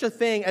a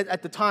thing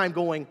at the time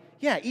going,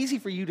 yeah, easy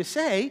for you to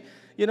say.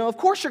 You know, of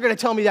course you're going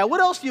to tell me that. What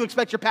else do you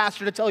expect your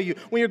pastor to tell you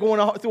when you're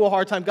going through a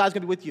hard time? God's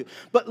going to be with you.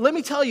 But let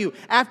me tell you,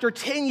 after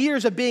 10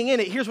 years of being in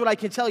it, here's what I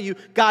can tell you.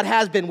 God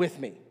has been with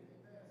me.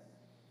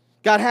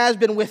 God has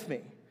been with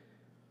me.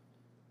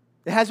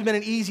 It hasn't been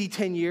an easy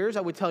 10 years,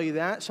 I would tell you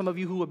that. Some of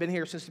you who have been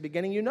here since the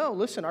beginning, you know,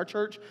 listen, our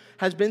church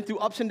has been through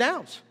ups and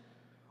downs.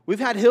 We've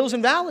had hills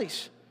and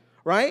valleys,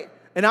 right?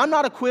 And I'm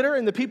not a quitter,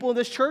 and the people in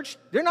this church,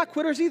 they're not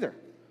quitters either.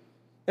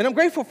 And I'm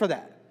grateful for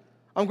that.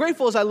 I'm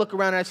grateful as I look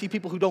around and I see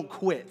people who don't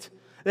quit.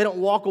 They don't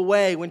walk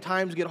away when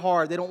times get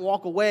hard. They don't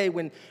walk away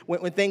when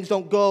things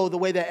don't go the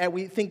way that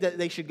we think that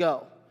they should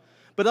go.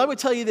 But I would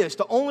tell you this,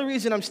 the only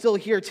reason I'm still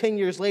here 10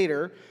 years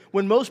later,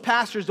 when most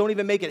pastors don't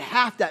even make it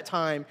half that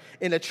time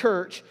in a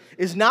church,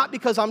 is not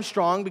because I'm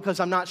strong, because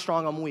I'm not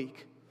strong, I'm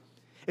weak.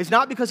 It's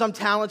not because I'm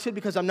talented,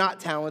 because I'm not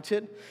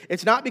talented.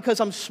 It's not because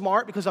I'm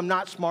smart, because I'm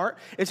not smart.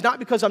 It's not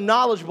because I'm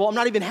knowledgeable. I'm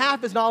not even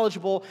half as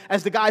knowledgeable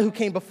as the guy who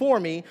came before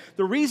me.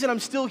 The reason I'm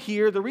still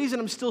here, the reason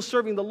I'm still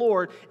serving the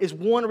Lord is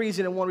one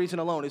reason and one reason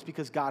alone, is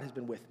because God has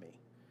been with me.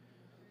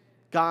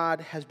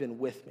 God has been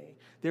with me.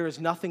 There is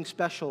nothing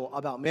special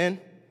about men.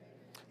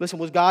 Listen,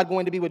 was God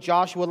going to be with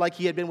Joshua like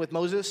he had been with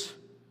Moses?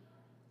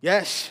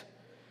 Yes.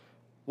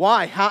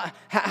 Why?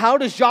 How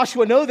does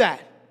Joshua know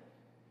that?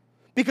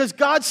 Because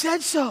God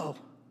said so.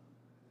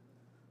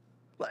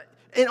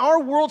 In our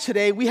world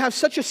today, we have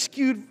such a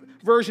skewed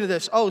version of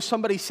this. Oh,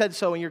 somebody said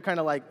so, and you're kind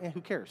of like, who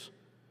cares?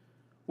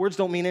 Words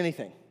don't mean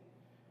anything.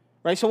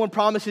 Right? Someone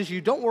promises you,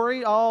 don't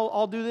worry,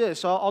 I'll do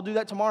this, I'll do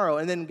that tomorrow.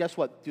 And then guess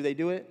what? Do they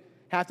do it?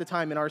 Half the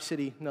time in our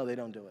city, no, they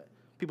don't do it.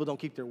 People don't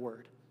keep their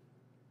word.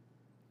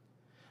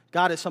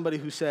 God is somebody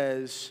who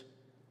says,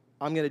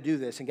 I'm going to do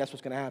this, and guess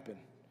what's going to happen?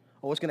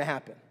 Oh, what's going to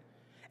happen?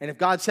 And if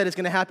God said it's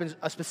going to happen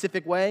a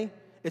specific way,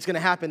 it's going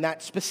to happen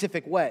that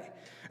specific way.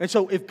 And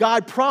so if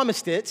God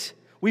promised it,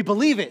 we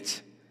believe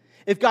it.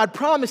 If God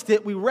promised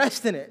it, we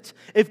rest in it.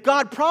 If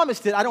God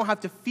promised it, I don't have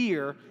to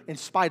fear in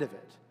spite of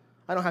it.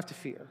 I don't have to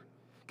fear.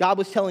 God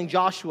was telling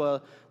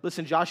Joshua,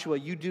 listen, Joshua,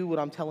 you do what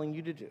I'm telling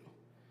you to do.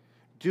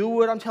 Do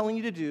what I'm telling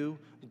you to do.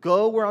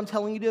 Go where I'm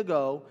telling you to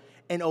go.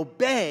 And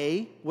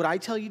obey what I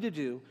tell you to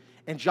do.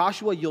 And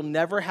Joshua, you'll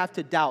never have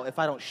to doubt if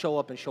I don't show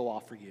up and show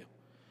off for you.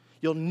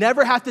 You'll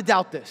never have to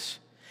doubt this.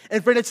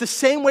 And friend, it's the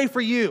same way for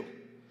you.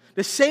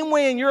 The same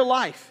way in your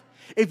life.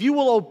 If you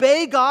will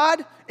obey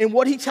God in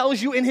what he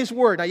tells you in his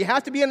word. Now, you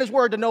have to be in his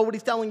word to know what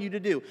he's telling you to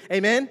do.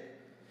 Amen?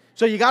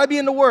 So you got to be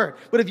in the word.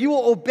 But if you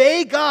will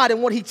obey God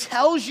in what he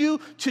tells you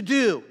to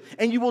do,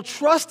 and you will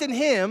trust in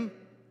him,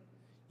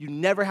 you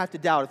never have to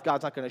doubt if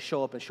God's not going to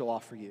show up and show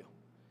off for you.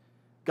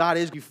 God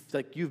is,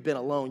 you've been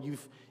alone.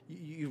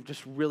 You've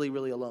just really,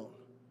 really alone.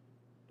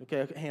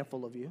 Okay, a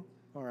handful of you,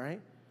 all right?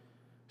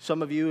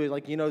 Some of you,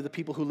 the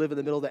people who live in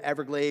the middle of the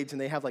Everglades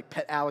and they have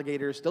pet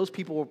alligators, those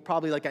people will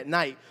probably at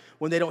night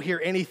when they don't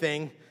hear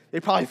anything, they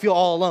probably feel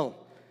all alone.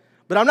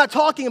 But I'm not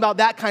talking about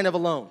that kind of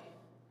alone.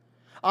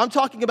 I'm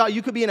talking about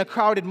you could be in a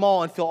crowded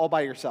mall and feel all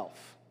by yourself.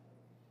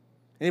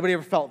 Anybody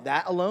ever felt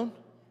that alone?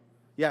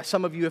 Yeah,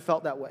 some of you have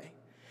felt that way.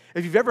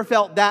 If you've ever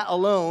felt that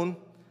alone,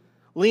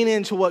 lean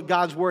into what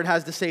God's word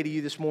has to say to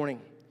you this morning.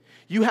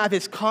 You have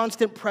his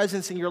constant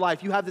presence in your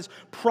life. You have this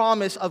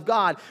promise of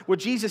God where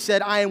Jesus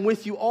said, I am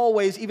with you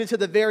always, even to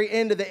the very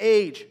end of the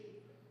age.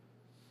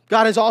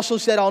 God has also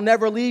said, I'll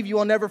never leave you,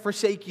 I'll never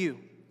forsake you.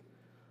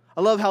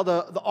 I love how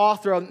the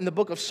author in the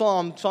book of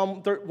Psalm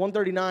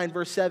 139,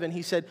 verse 7,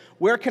 he said,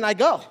 where can I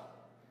go?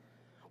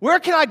 Where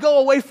can I go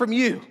away from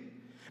you?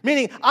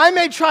 Meaning, I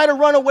may try to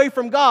run away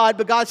from God,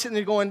 but God's sitting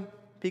there going,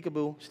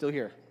 peekaboo, still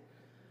here.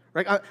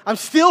 Right? I'm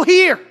still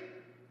here.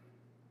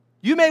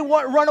 You may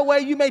run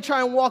away, you may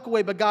try and walk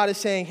away, but God is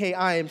saying, hey,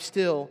 I am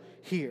still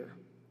here.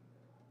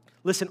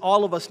 Listen,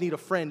 all of us need a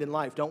friend in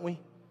life, don't we?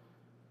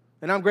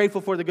 And I'm grateful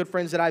for the good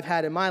friends that I've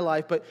had in my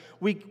life, but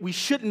we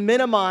shouldn't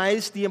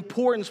minimize the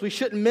importance, we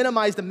shouldn't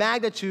minimize the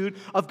magnitude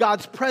of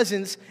God's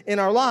presence in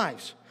our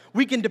lives.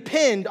 We can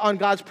depend on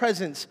God's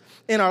presence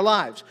in our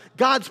lives.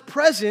 God's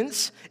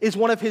presence is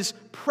one of his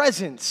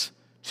presents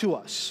to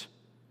us.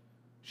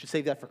 Should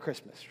save that for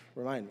Christmas,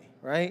 remind me,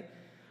 right?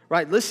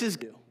 Right, this is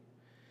good.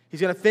 He's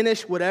going to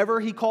finish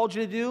whatever he called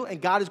you to do, and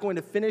God is going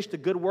to finish the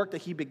good work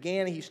that he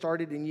began and he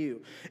started in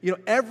you.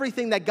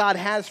 Everything that God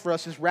has for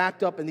us is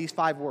wrapped up in these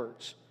 5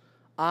 words.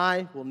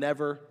 I will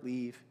never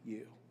leave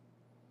you.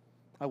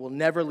 I will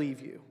never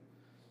leave you.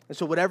 And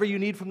so whatever you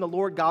need from the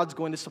Lord, God's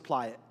going to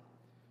supply it.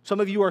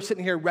 Some of you are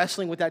sitting here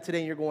wrestling with that today,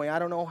 and you're going, I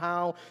don't know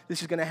how this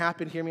is going to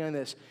happen. Hear me on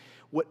this.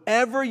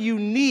 Whatever you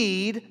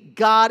need,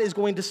 God is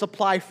going to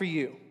supply for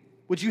you.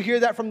 Would you hear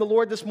that from the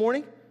Lord this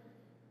morning?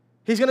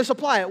 He's going to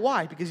supply it.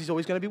 Why? Because he's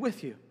always going to be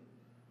with you.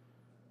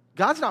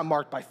 God's not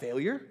marked by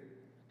failure.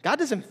 God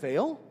doesn't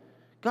fail.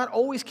 God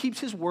always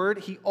keeps his word.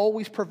 He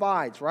always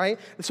provides, right?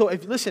 And so,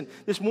 listen,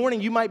 this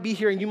morning you might be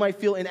here and you might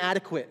feel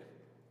inadequate.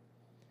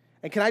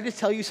 And can I just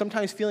tell you,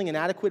 sometimes feeling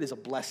inadequate is a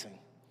blessing.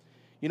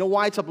 You know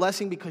why it's a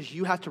blessing? Because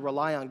you have to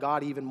rely on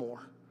God even more.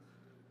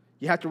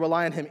 You have to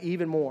rely on him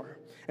even more.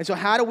 And so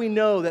how do we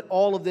know that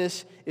all of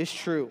this is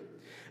true?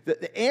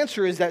 The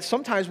answer is that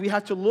sometimes we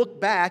have to look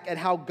back at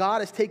how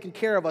God has taken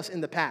care of us in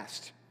the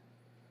past.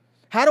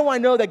 How do I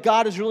know that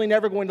God is really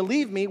never going to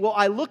leave me? Well,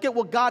 I look at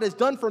what God has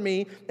done for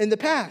me in the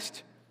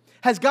past.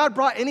 Has God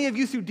brought any of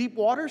you through deep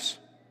waters?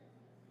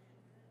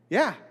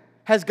 Yeah.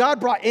 Has God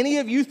brought any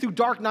of you through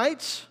dark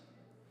nights?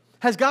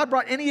 Has God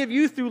brought any of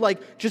you through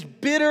just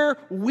bitter,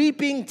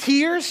 weeping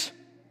tears?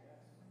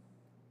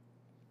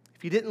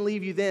 If he didn't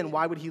leave you then,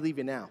 why would he leave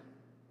you now?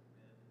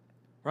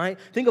 Right?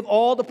 Think of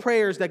all the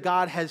prayers that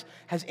God has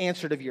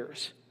answered of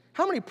yours.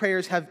 How many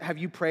prayers have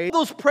you prayed?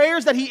 Those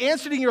prayers that he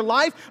answered in your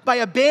life by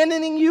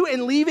abandoning you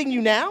and leaving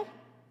you now?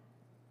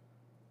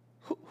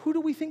 Who do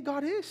we think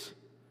God is?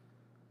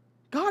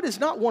 God is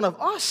not one of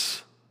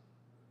us.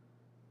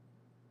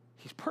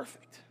 He's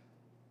perfect.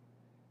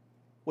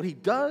 What he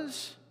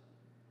does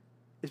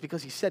is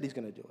because he said he's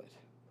going to do it.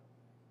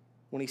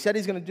 When he said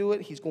he's going to do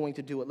it, he's going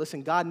to do it.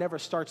 Listen, God never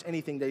starts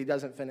anything that he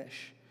doesn't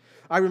finish.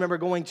 I remember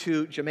going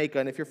to Jamaica,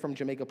 and if you're from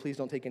Jamaica, please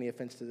don't take any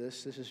offense to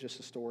this. This is just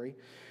a story.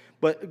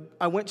 But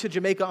I went to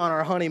Jamaica on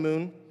our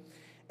honeymoon,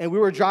 and we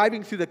were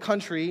driving through the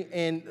country,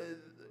 and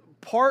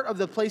part of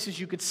the places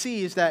you could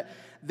see is that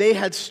they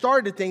had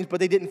started things, but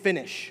they didn't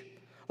finish.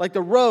 Like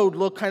the road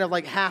looked kind of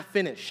like half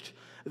finished.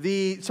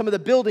 Some of the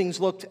buildings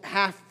looked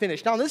half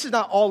finished. Now, this is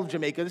not all of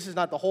Jamaica. This is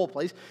not the whole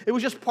place. It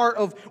was just part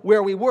of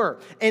where we were.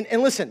 And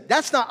listen,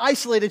 that's not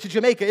isolated to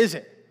Jamaica, is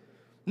it?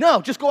 No,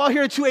 just go out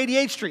here to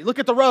 288th Street. Look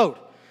at the road.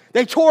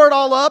 They tore it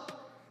all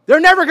up. They're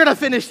never going to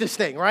finish this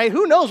thing, right?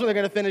 Who knows when they're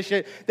going to finish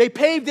it? They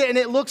paved it, and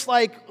it looks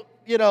like,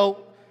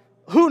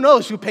 who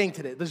knows who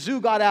painted it? The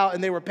zoo got out,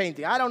 and they were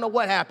painting. I don't know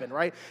what happened,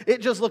 right?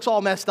 It just looks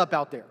all messed up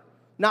out there.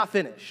 Not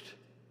finished.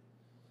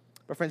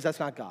 But friends, that's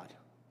not God.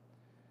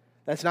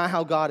 That's not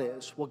how God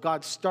is. What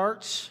God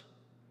starts,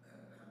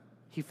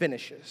 he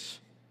finishes.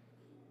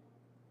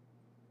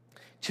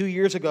 2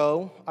 years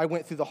ago, I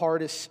went through the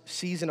hardest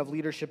season of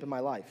leadership in my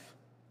life.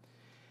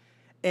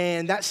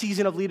 And that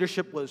season of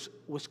leadership was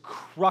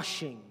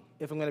crushing,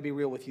 if I'm going to be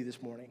real with you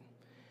this morning.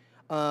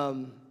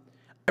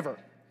 Ever.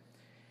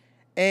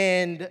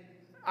 And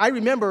I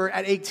remember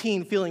at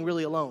 18 feeling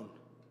really alone.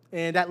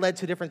 And that led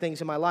to different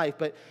things in my life.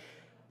 But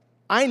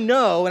I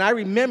know and I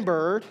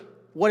remembered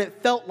what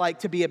it felt like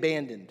to be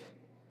abandoned.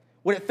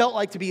 What it felt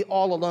like to be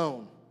all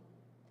alone.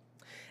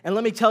 And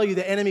let me tell you,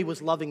 the enemy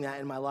was loving that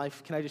in my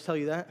life. Can I just tell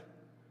you that?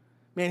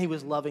 Man, he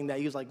was loving that.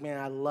 He was like, man,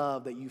 I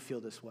love that you feel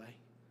this way.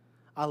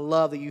 I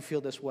love that you feel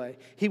this way.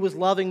 He was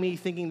loving me,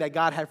 thinking that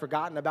God had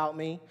forgotten about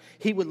me.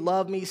 He would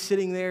love me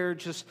sitting there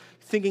just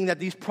thinking that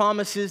these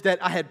promises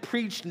that I had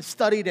preached and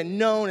studied and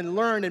known and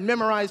learned and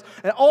memorized,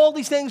 and all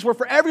these things were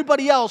for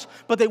everybody else,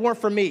 but they weren't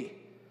for me.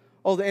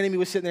 Oh, the enemy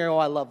was sitting there, oh,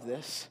 I love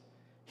this.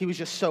 He was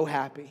just so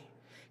happy.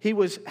 He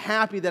was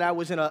happy that I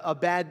was in a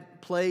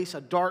bad place,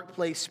 a dark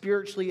place,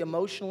 spiritually,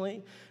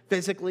 emotionally,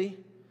 physically.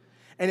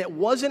 And it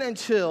wasn't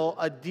until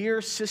a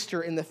dear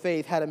sister in the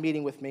faith had a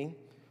meeting with me,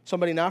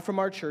 somebody not from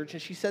our church,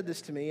 and she said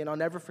this to me, and I'll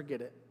never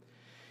forget it.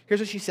 Here's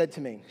what she said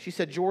to me. She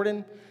said,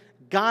 Jordan,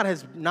 God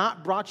has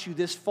not brought you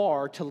this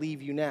far to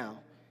leave you now.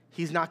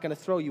 He's not going to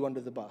throw you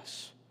under the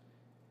bus.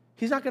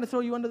 He's not going to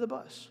throw you under the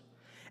bus.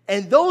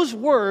 And those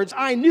words,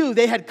 I knew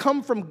they had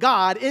come from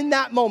God in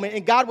that moment,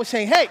 and God was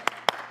saying, hey,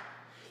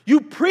 you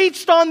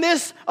preached on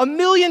this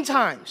 1,000,000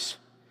 times.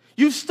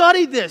 You've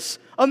studied this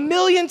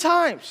 1,000,000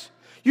 times.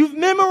 You've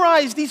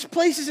memorized these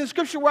places in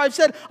Scripture where I've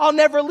said, I'll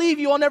never leave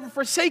you, I'll never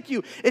forsake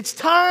you. It's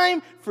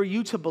time for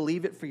you to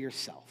believe it for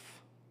yourself.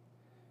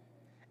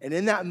 And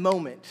in that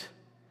moment,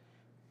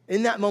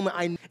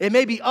 it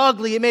may be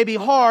ugly, it may be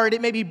hard,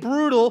 it may be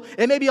brutal,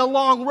 it may be a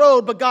long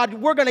road, but God,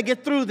 we're going to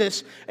get through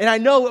this. And I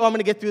know I'm going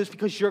to get through this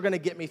because you're going to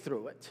get me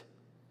through it.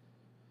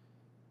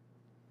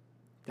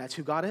 That's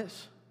who God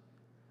is.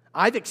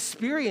 I've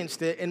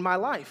experienced it in my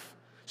life.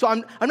 So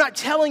I'm not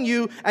telling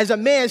you as a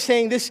man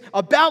saying this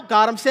about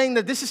God. I'm saying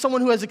that this is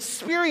someone who has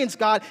experienced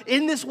God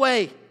in this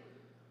way.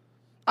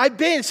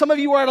 Some of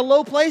you are at a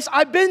low place.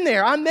 I've been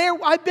there.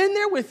 I've been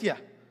there with you.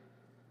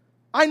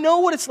 I know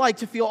what it's like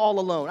to feel all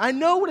alone. I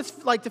know what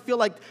it's like to feel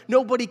like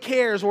nobody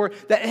cares or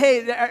that,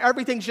 hey,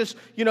 everything's just,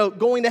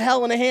 going to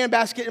hell in a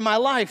handbasket in my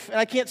life and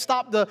I can't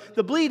stop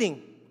the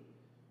bleeding.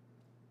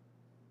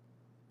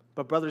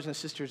 But brothers and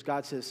sisters,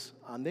 God says,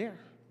 I'm there.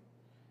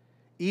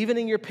 Even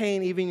in your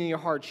pain, even in your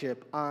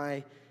hardship,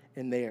 I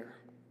am there.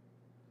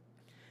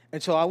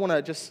 And so I want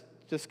to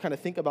just kind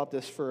of think about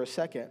this for a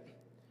second.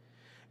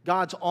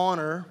 God's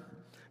honor,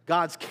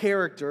 God's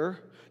character,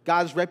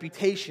 God's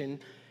reputation,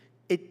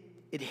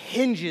 it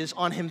hinges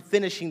on him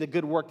finishing the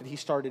good work that he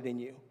started in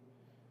you.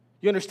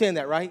 You understand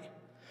that, right?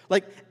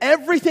 Like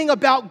everything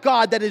about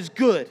God that is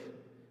good,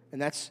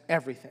 and that's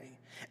everything.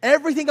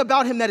 Everything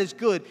about him that is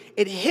good,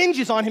 it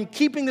hinges on him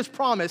keeping this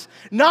promise,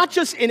 not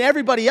just in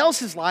everybody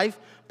else's life,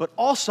 but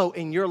also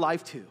in your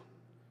life too.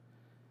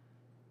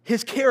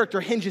 His character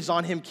hinges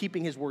on him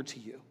keeping his word to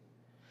you.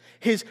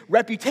 His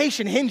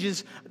reputation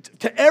hinges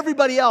to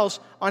everybody else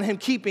on him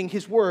keeping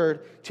his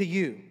word to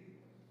you.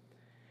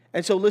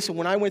 And so listen,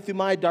 when I went through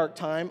my dark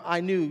time, I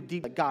knew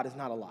deep that God is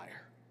not a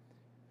liar.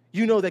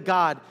 You know that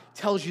God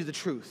tells you the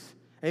truth.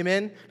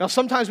 Amen? Now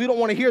sometimes we don't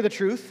want to hear the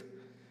truth,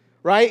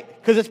 right?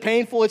 Because it's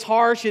painful, it's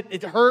harsh,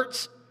 it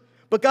hurts.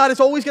 But God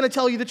is always going to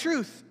tell you the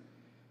truth.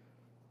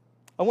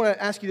 I want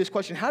to ask you this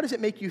question. How does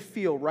it make you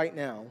feel right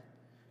now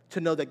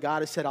to know that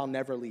God has said, I'll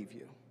never leave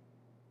you?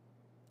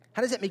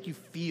 How does that make you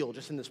feel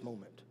just in this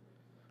moment?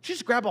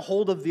 Just grab a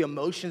hold of the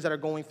emotions that are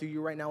going through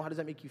you right now. How does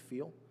that make you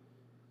feel?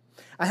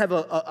 I have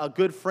a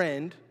good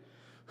friend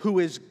who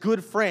is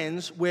good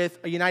friends with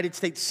a United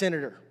States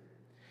senator.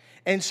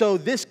 And so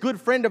this good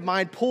friend of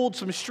mine pulled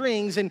some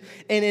strings, and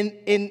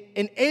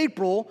in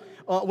April,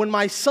 when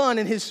my son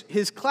and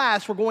his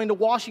class were going to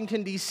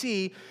Washington,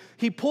 D.C.,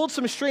 he pulled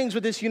some strings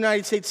with this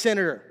United States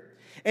senator.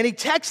 And he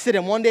texted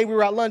him one day. We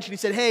were at lunch, and he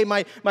said, "Hey,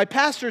 my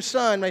pastor's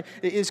son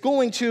is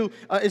going to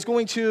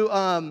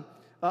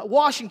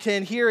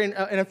Washington here in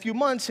a few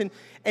months, and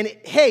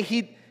hey,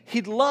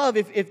 he'd love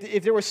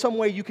if there was some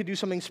way you could do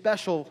something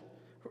special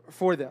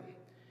for them."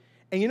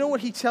 And you know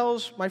what he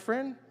tells my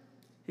friend?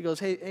 He goes,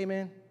 "Hey,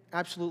 man,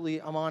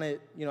 absolutely, I'm on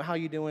it. How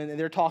you doing?" And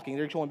they're talking.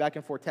 They're going back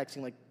and forth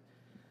texting like,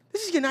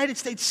 this is a United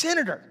States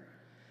senator.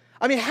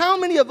 I mean, how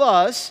many of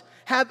us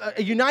have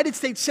a United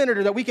States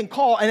senator that we can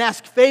call and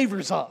ask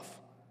favors of?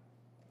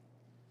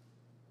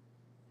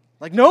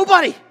 Like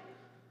nobody.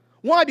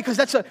 Why? Because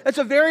that's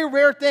a very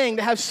rare thing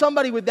to have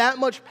somebody with that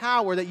much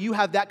power that you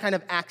have that kind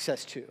of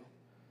access to.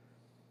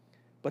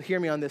 But hear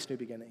me on this, New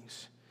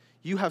Beginnings.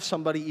 You have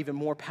somebody even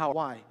more power.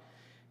 Why?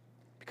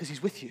 Because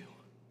he's with you.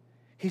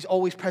 He's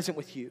always present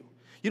with you.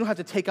 You don't have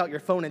to take out your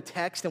phone and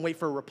text and wait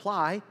for a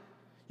reply.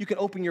 You can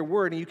open your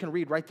word and you can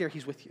read right there,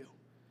 he's with you.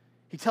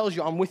 He tells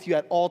you, I'm with you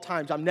at all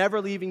times. I'm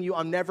never leaving you.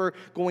 I'm never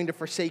going to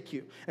forsake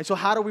you. And so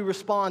how do we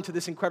respond to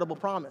this incredible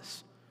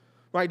promise?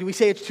 Right? Do we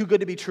say it's too good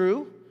to be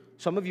true?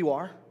 Some of you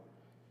are.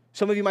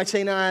 Some of you might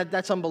say, nah,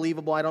 that's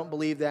unbelievable. I don't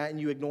believe that, and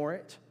you ignore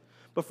it.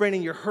 But friend,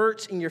 in your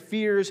hurts, in your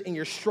fears, in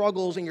your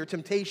struggles, in your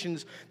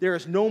temptations, there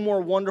is no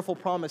more wonderful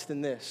promise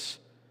than this.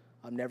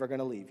 I'm never going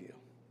to leave you.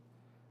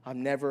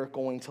 I'm never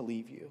going to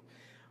leave you.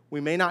 We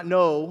may not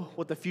know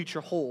what the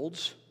future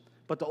holds,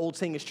 but the old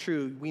saying is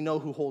true. We know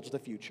who holds the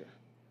future.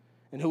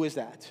 And who is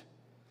that?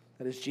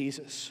 That is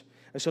Jesus.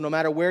 And so no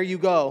matter where you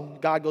go,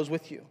 God goes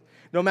with you.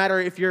 No matter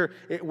if you're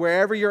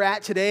wherever you're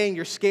at today and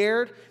you're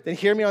scared, then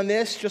hear me on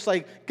this. Just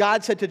like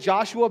God said to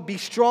Joshua, be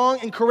strong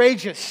and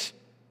courageous.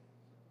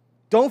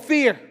 Don't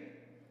fear.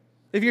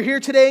 If you're here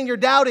today and you're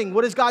doubting,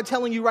 what is God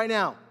telling you right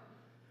now?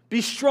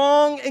 Be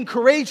strong and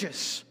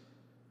courageous.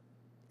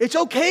 It's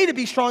okay to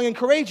be strong and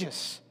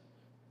courageous.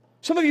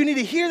 Some of you need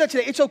to hear that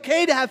today. It's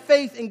okay to have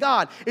faith in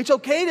God. It's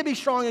okay to be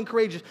strong and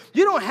courageous.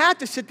 You don't have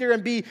to sit there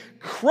and be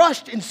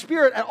crushed in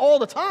spirit at all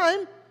the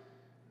time.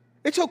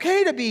 It's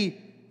okay to be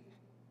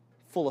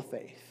full of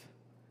faith.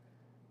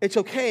 It's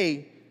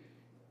okay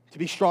to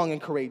be strong and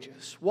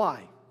courageous.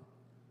 Why?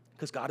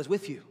 Because God is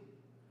with you.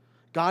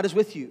 God is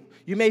with you.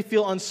 You may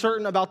feel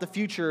uncertain about the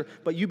future,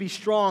 but you be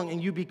strong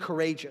and you be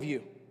courageous. Do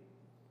you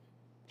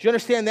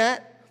understand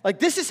that? Like,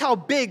 this is how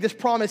big this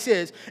promise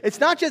is. It's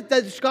not just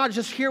that God is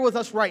just here with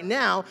us right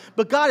now,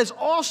 but God is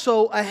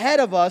also ahead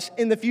of us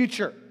in the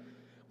future.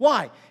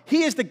 Why?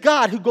 He is the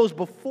God who goes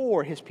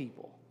before his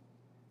people.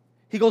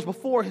 He goes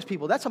before his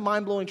people. That's a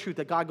mind-blowing truth,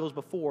 that God goes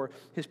before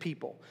his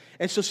people.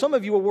 And so some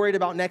of you are worried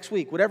about next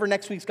week, whatever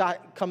next week's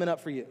got coming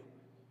up for you.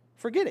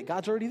 Forget it.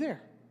 God's already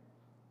there.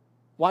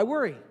 Why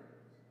worry?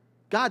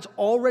 God's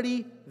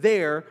already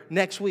there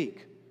next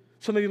week.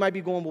 Some of you might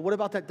be going, well, what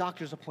about that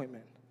doctor's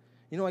appointment?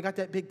 You know, I got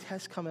that big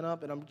test coming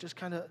up, and I'm just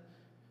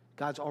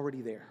God's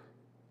already there.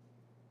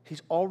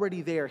 He's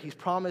already there. He's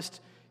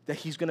promised that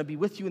he's going to be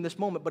with you in this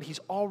moment, but he's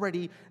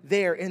already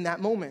there in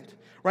that moment,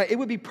 right? It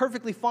would be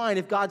perfectly fine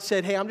if God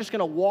said, hey, I'm just going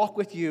to walk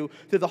with you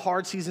through the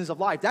hard seasons of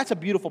life. That's a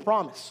beautiful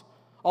promise.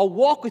 I'll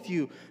walk with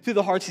you through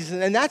the hard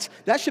seasons, and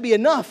that should be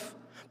enough.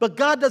 But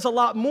God does a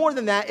lot more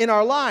than that in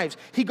our lives.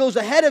 He goes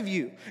ahead of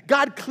you.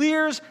 God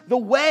clears the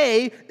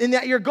way in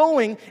that you're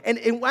going. And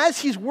as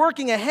he's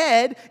working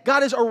ahead,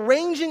 God is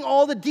arranging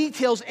all the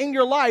details in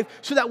your life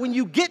so that when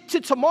you get to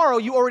tomorrow,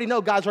 you already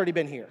know God's already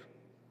been here.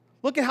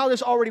 Look at how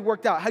this already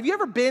worked out. Have you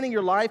ever been in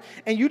your life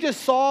and you just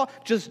saw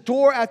just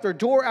door after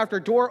door after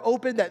door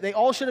open that they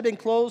all should have been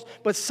closed,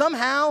 but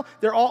somehow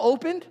they're all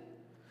opened?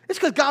 It's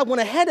because God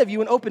went ahead of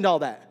you and opened all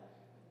that.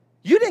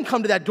 You didn't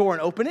come to that door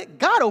and open it.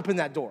 God opened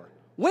that door.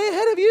 Way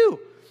ahead of you.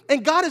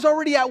 And God is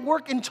already at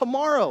work in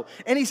tomorrow.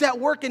 And he's at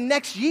work in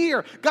next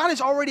year. God is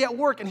already at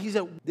work, and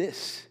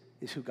this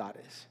is who God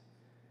is.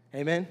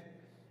 Amen?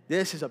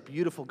 This is a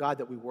beautiful God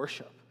that we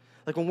worship.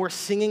 Like when we're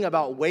singing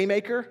about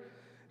Waymaker,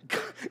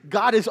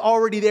 God is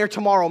already there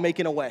tomorrow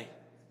making a way.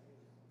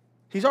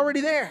 He's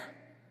already there.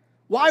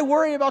 Why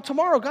worry about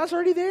tomorrow? God's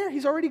already there.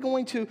 He's already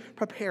going to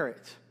prepare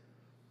it.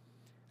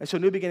 And so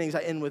New Beginnings,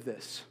 I end with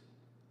this.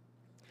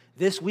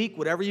 This week,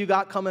 whatever you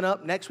got coming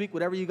up, next week,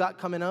 whatever you got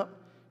coming up,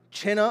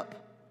 chin up,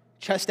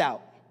 chest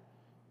out.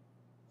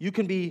 You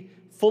can be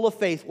full of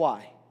faith.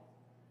 Why?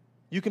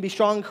 You can be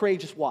strong and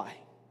courageous. Why?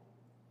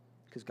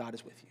 Because God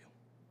is with you.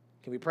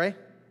 Can we pray?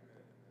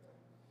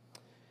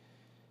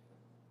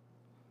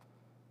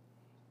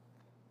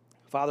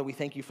 Father, we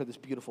thank you for this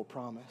beautiful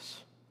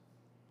promise.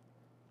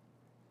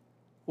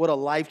 What a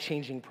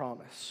life-changing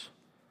promise.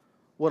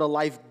 What a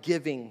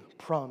life-giving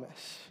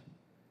promise.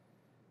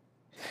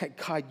 That,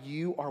 God,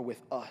 you are with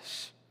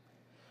us.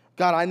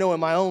 God, I know in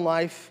my own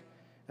life,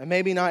 and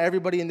maybe not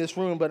everybody in this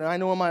room, but I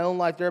know in my own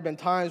life there have been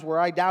times where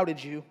I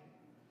doubted you,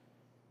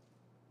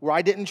 where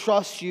I didn't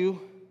trust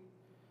you,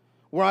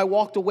 where I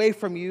walked away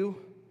from you,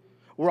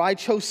 where I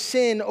chose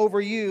sin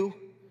over you,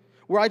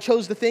 where I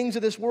chose the things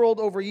of this world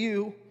over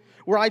you,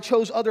 where I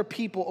chose other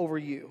people over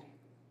you.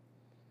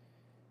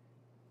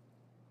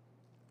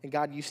 And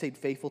God, you stayed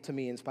faithful to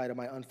me in spite of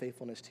my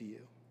unfaithfulness to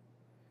you.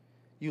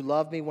 You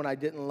loved me when I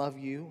didn't love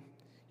you.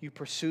 You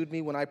pursued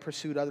me when I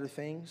pursued other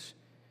things.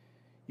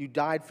 You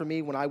died for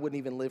me when I wouldn't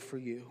even live for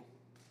you.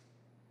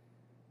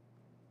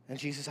 And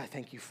Jesus, I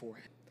thank you for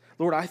it.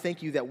 Lord, I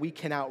thank you that we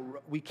can't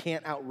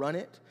outrun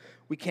it.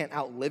 We can't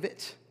outlive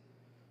it.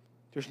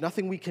 There's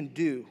nothing we can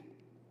do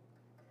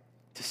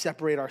to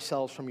separate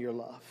ourselves from your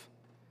love.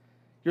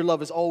 Your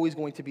love is always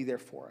going to be there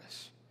for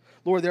us.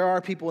 Lord, there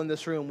are people in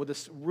this room, with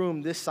this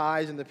room this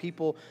size and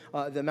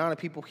the amount of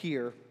people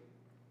here.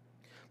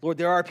 Lord,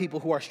 there are people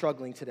who are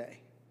struggling today.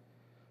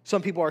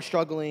 Some people are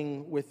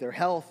struggling with their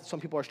health. Some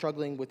people are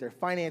struggling with their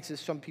finances.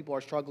 Some people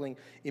are struggling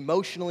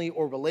emotionally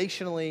or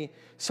relationally.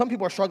 Some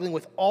people are struggling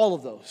with all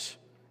of those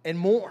and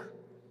more.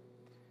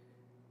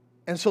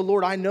 And so,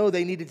 Lord, I know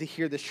they needed to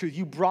hear this truth.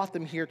 You brought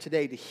them here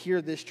today to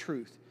hear this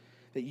truth,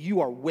 that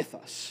you are with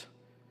us.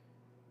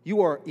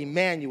 You are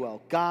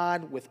Emmanuel,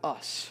 God with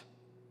us.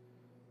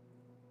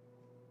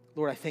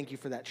 Lord, I thank you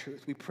for that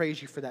truth. We praise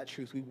you for that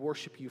truth. We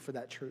worship you for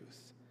that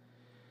truth.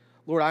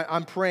 Lord,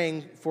 I'm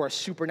praying for a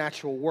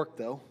supernatural work,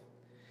 though,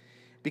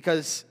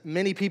 because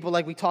many people,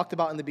 like we talked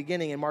about in the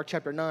beginning in Mark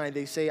chapter 9,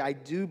 they say, I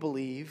do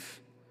believe,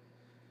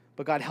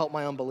 but God, help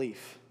my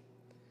unbelief.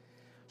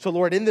 So,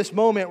 Lord, in this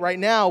moment right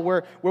now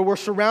where we're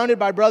surrounded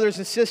by brothers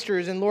and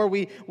sisters, and, Lord,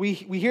 we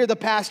hear the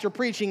pastor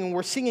preaching and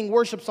we're singing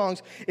worship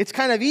songs, it's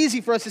kind of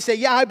easy for us to say,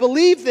 yeah, I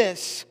believe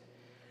this.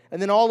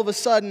 And then all of a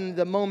sudden,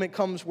 the moment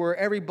comes where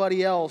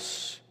everybody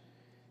else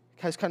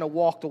has kind of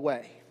walked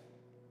away.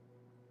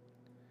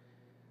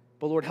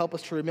 But Lord, help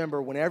us to remember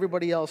when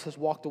everybody else has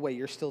walked away,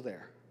 you're still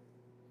there.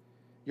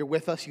 You're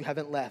with us. You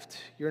haven't left.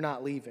 You're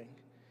not leaving.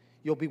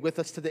 You'll be with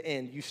us to the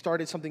end. You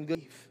started something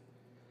good.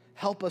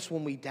 Help us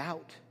when we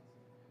doubt.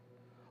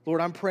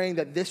 Lord, I'm praying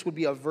that this would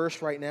be a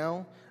verse right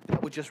now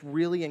that would just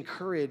really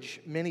encourage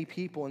many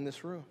people in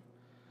this room.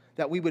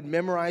 That we would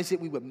memorize it,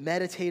 we would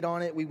meditate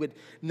on it, we would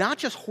not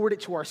just hoard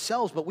it to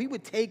ourselves, but we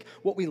would take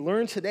what we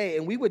learned today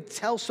and we would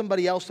tell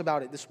somebody else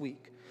about it this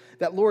week.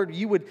 That, Lord,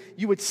 you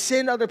would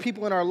send other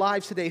people in our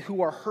lives today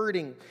who are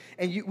hurting,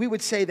 and we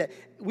would say that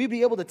we'd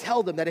be able to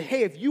tell them that,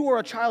 hey, if you are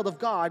a child of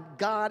God,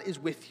 God is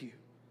with you.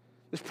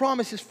 This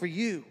promise is for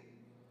you.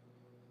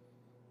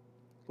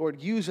 Lord,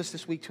 use us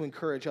this week to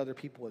encourage other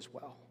people as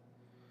well.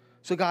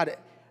 So, God,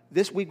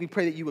 this week we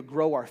pray that you would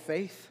grow our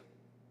faith.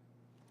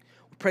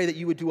 We pray that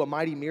you would do a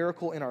mighty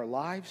miracle in our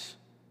lives.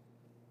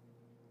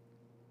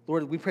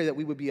 Lord, we pray that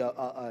we would be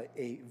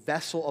a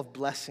vessel of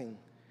blessing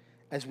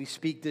as we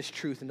speak this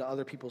truth into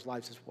other people's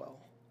lives as well.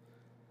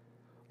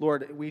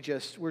 Lord, we're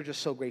just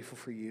so grateful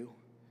for you.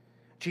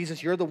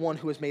 Jesus, you're the one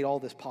who has made all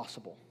this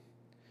possible.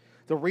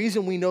 The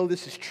reason we know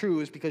this is true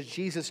is because,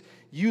 Jesus,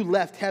 you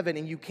left heaven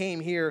and you came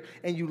here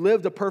and you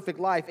lived a perfect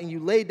life and you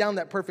laid down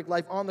that perfect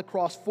life on the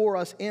cross for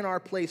us in our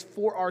place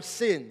for our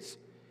sins.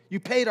 You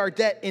paid our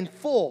debt in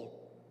full.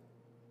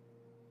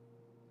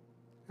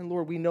 And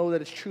Lord, we know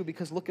that it's true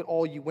because look at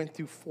all you went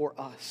through for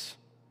us.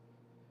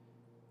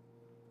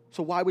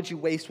 So why would you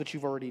waste what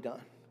you've already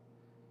done?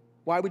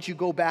 Why would you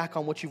go back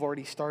on what you've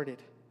already started?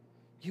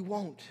 You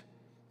won't,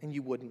 and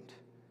you wouldn't.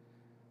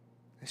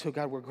 And so,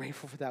 God, we're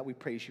grateful for that. We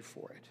praise you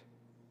for it.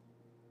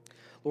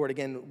 Lord,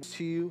 again,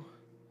 to you.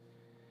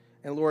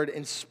 And Lord,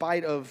 in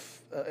spite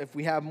of if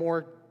we have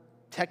more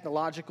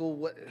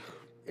technological,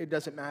 it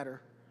doesn't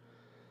matter.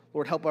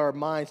 Lord, help our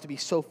minds to be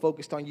so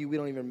focused on you, we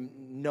don't even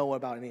know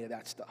about any of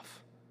that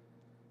stuff.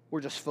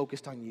 We're just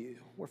focused on you.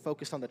 We're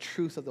focused on the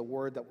truth of the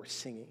word that we're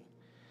singing.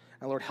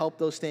 And Lord, help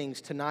those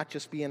things to not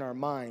just be in our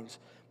minds,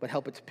 but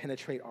help it to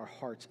penetrate our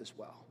hearts as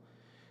well.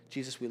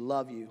 Jesus, we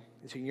love you.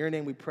 It's in your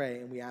name we pray,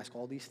 and we ask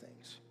all these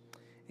things.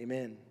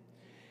 Amen.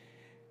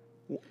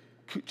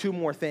 2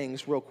 more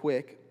things real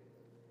quick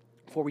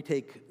before we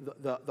take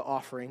the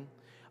offering.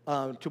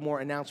 2 more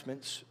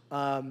announcements.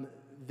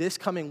 This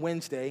coming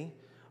Wednesday,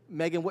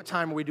 Megan, what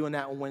time are we doing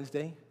that on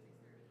Wednesday?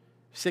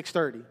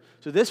 6:30.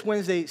 So this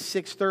Wednesday,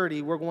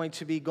 6:30, we're going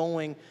to be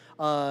going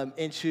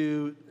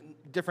into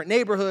different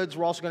neighborhoods.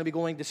 We're also going to be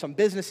going to some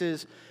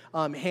businesses,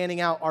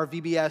 handing out our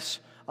VBS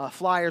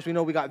flyers. We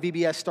know we got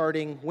VBS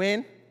starting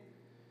when?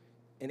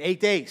 In 8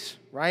 days,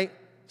 right?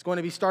 It's going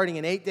to be starting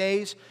in 8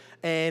 days.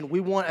 And we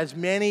want as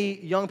many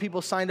young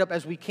people signed up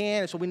as we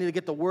can. And so we need to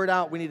get the word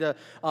out. We need to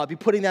be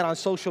putting that on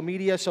social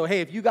media. So, hey,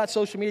 if you got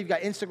social media, if you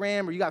got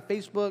Instagram or you got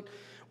Facebook,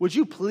 would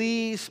you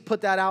please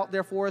put that out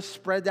there for us,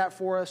 spread that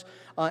for us,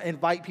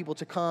 invite people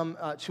to come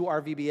to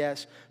our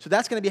VBS. So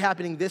that's going to be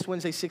happening this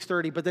Wednesday,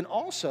 6:30. But then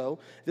also,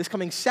 this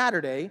coming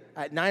Saturday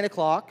at 9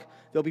 o'clock,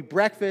 there'll be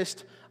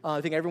breakfast.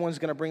 I think everyone's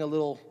going to bring a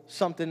little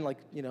something like,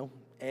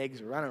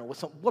 eggs or I don't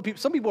know.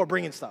 Some people are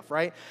bringing stuff,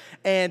 right?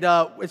 And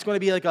it's going to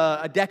be like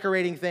a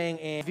decorating thing.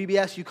 And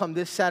VBS, you come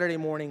this Saturday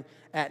morning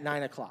at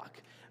 9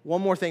 o'clock.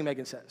 One more thing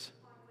Megan says.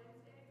 On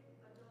Wednesday,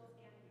 adults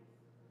and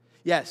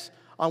youth. Yes,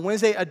 on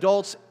Wednesday,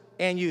 adults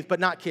and youth, but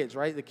not kids,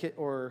 right? The kid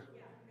or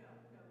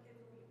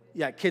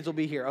kids will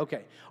be here.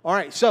 Okay. All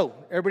right. So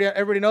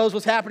everybody knows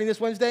what's happening this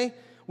Wednesday.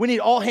 We need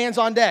all hands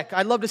on deck.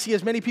 I'd love to see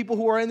as many people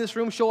who are in this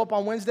room show up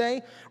on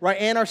Wednesday, right?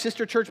 And our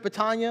sister church,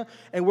 Betania,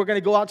 and we're going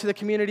to go out to the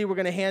community. We're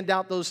going to hand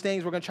out those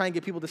things. We're going to try and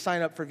get people to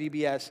sign up for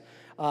VBS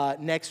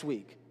next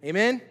week.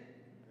 Amen?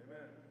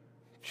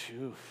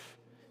 Amen.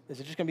 Is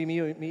it just going to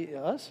be me,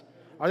 us?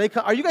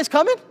 Are you guys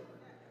coming?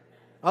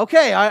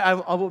 Okay, I'm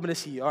hoping to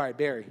see you. All right,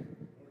 Barry.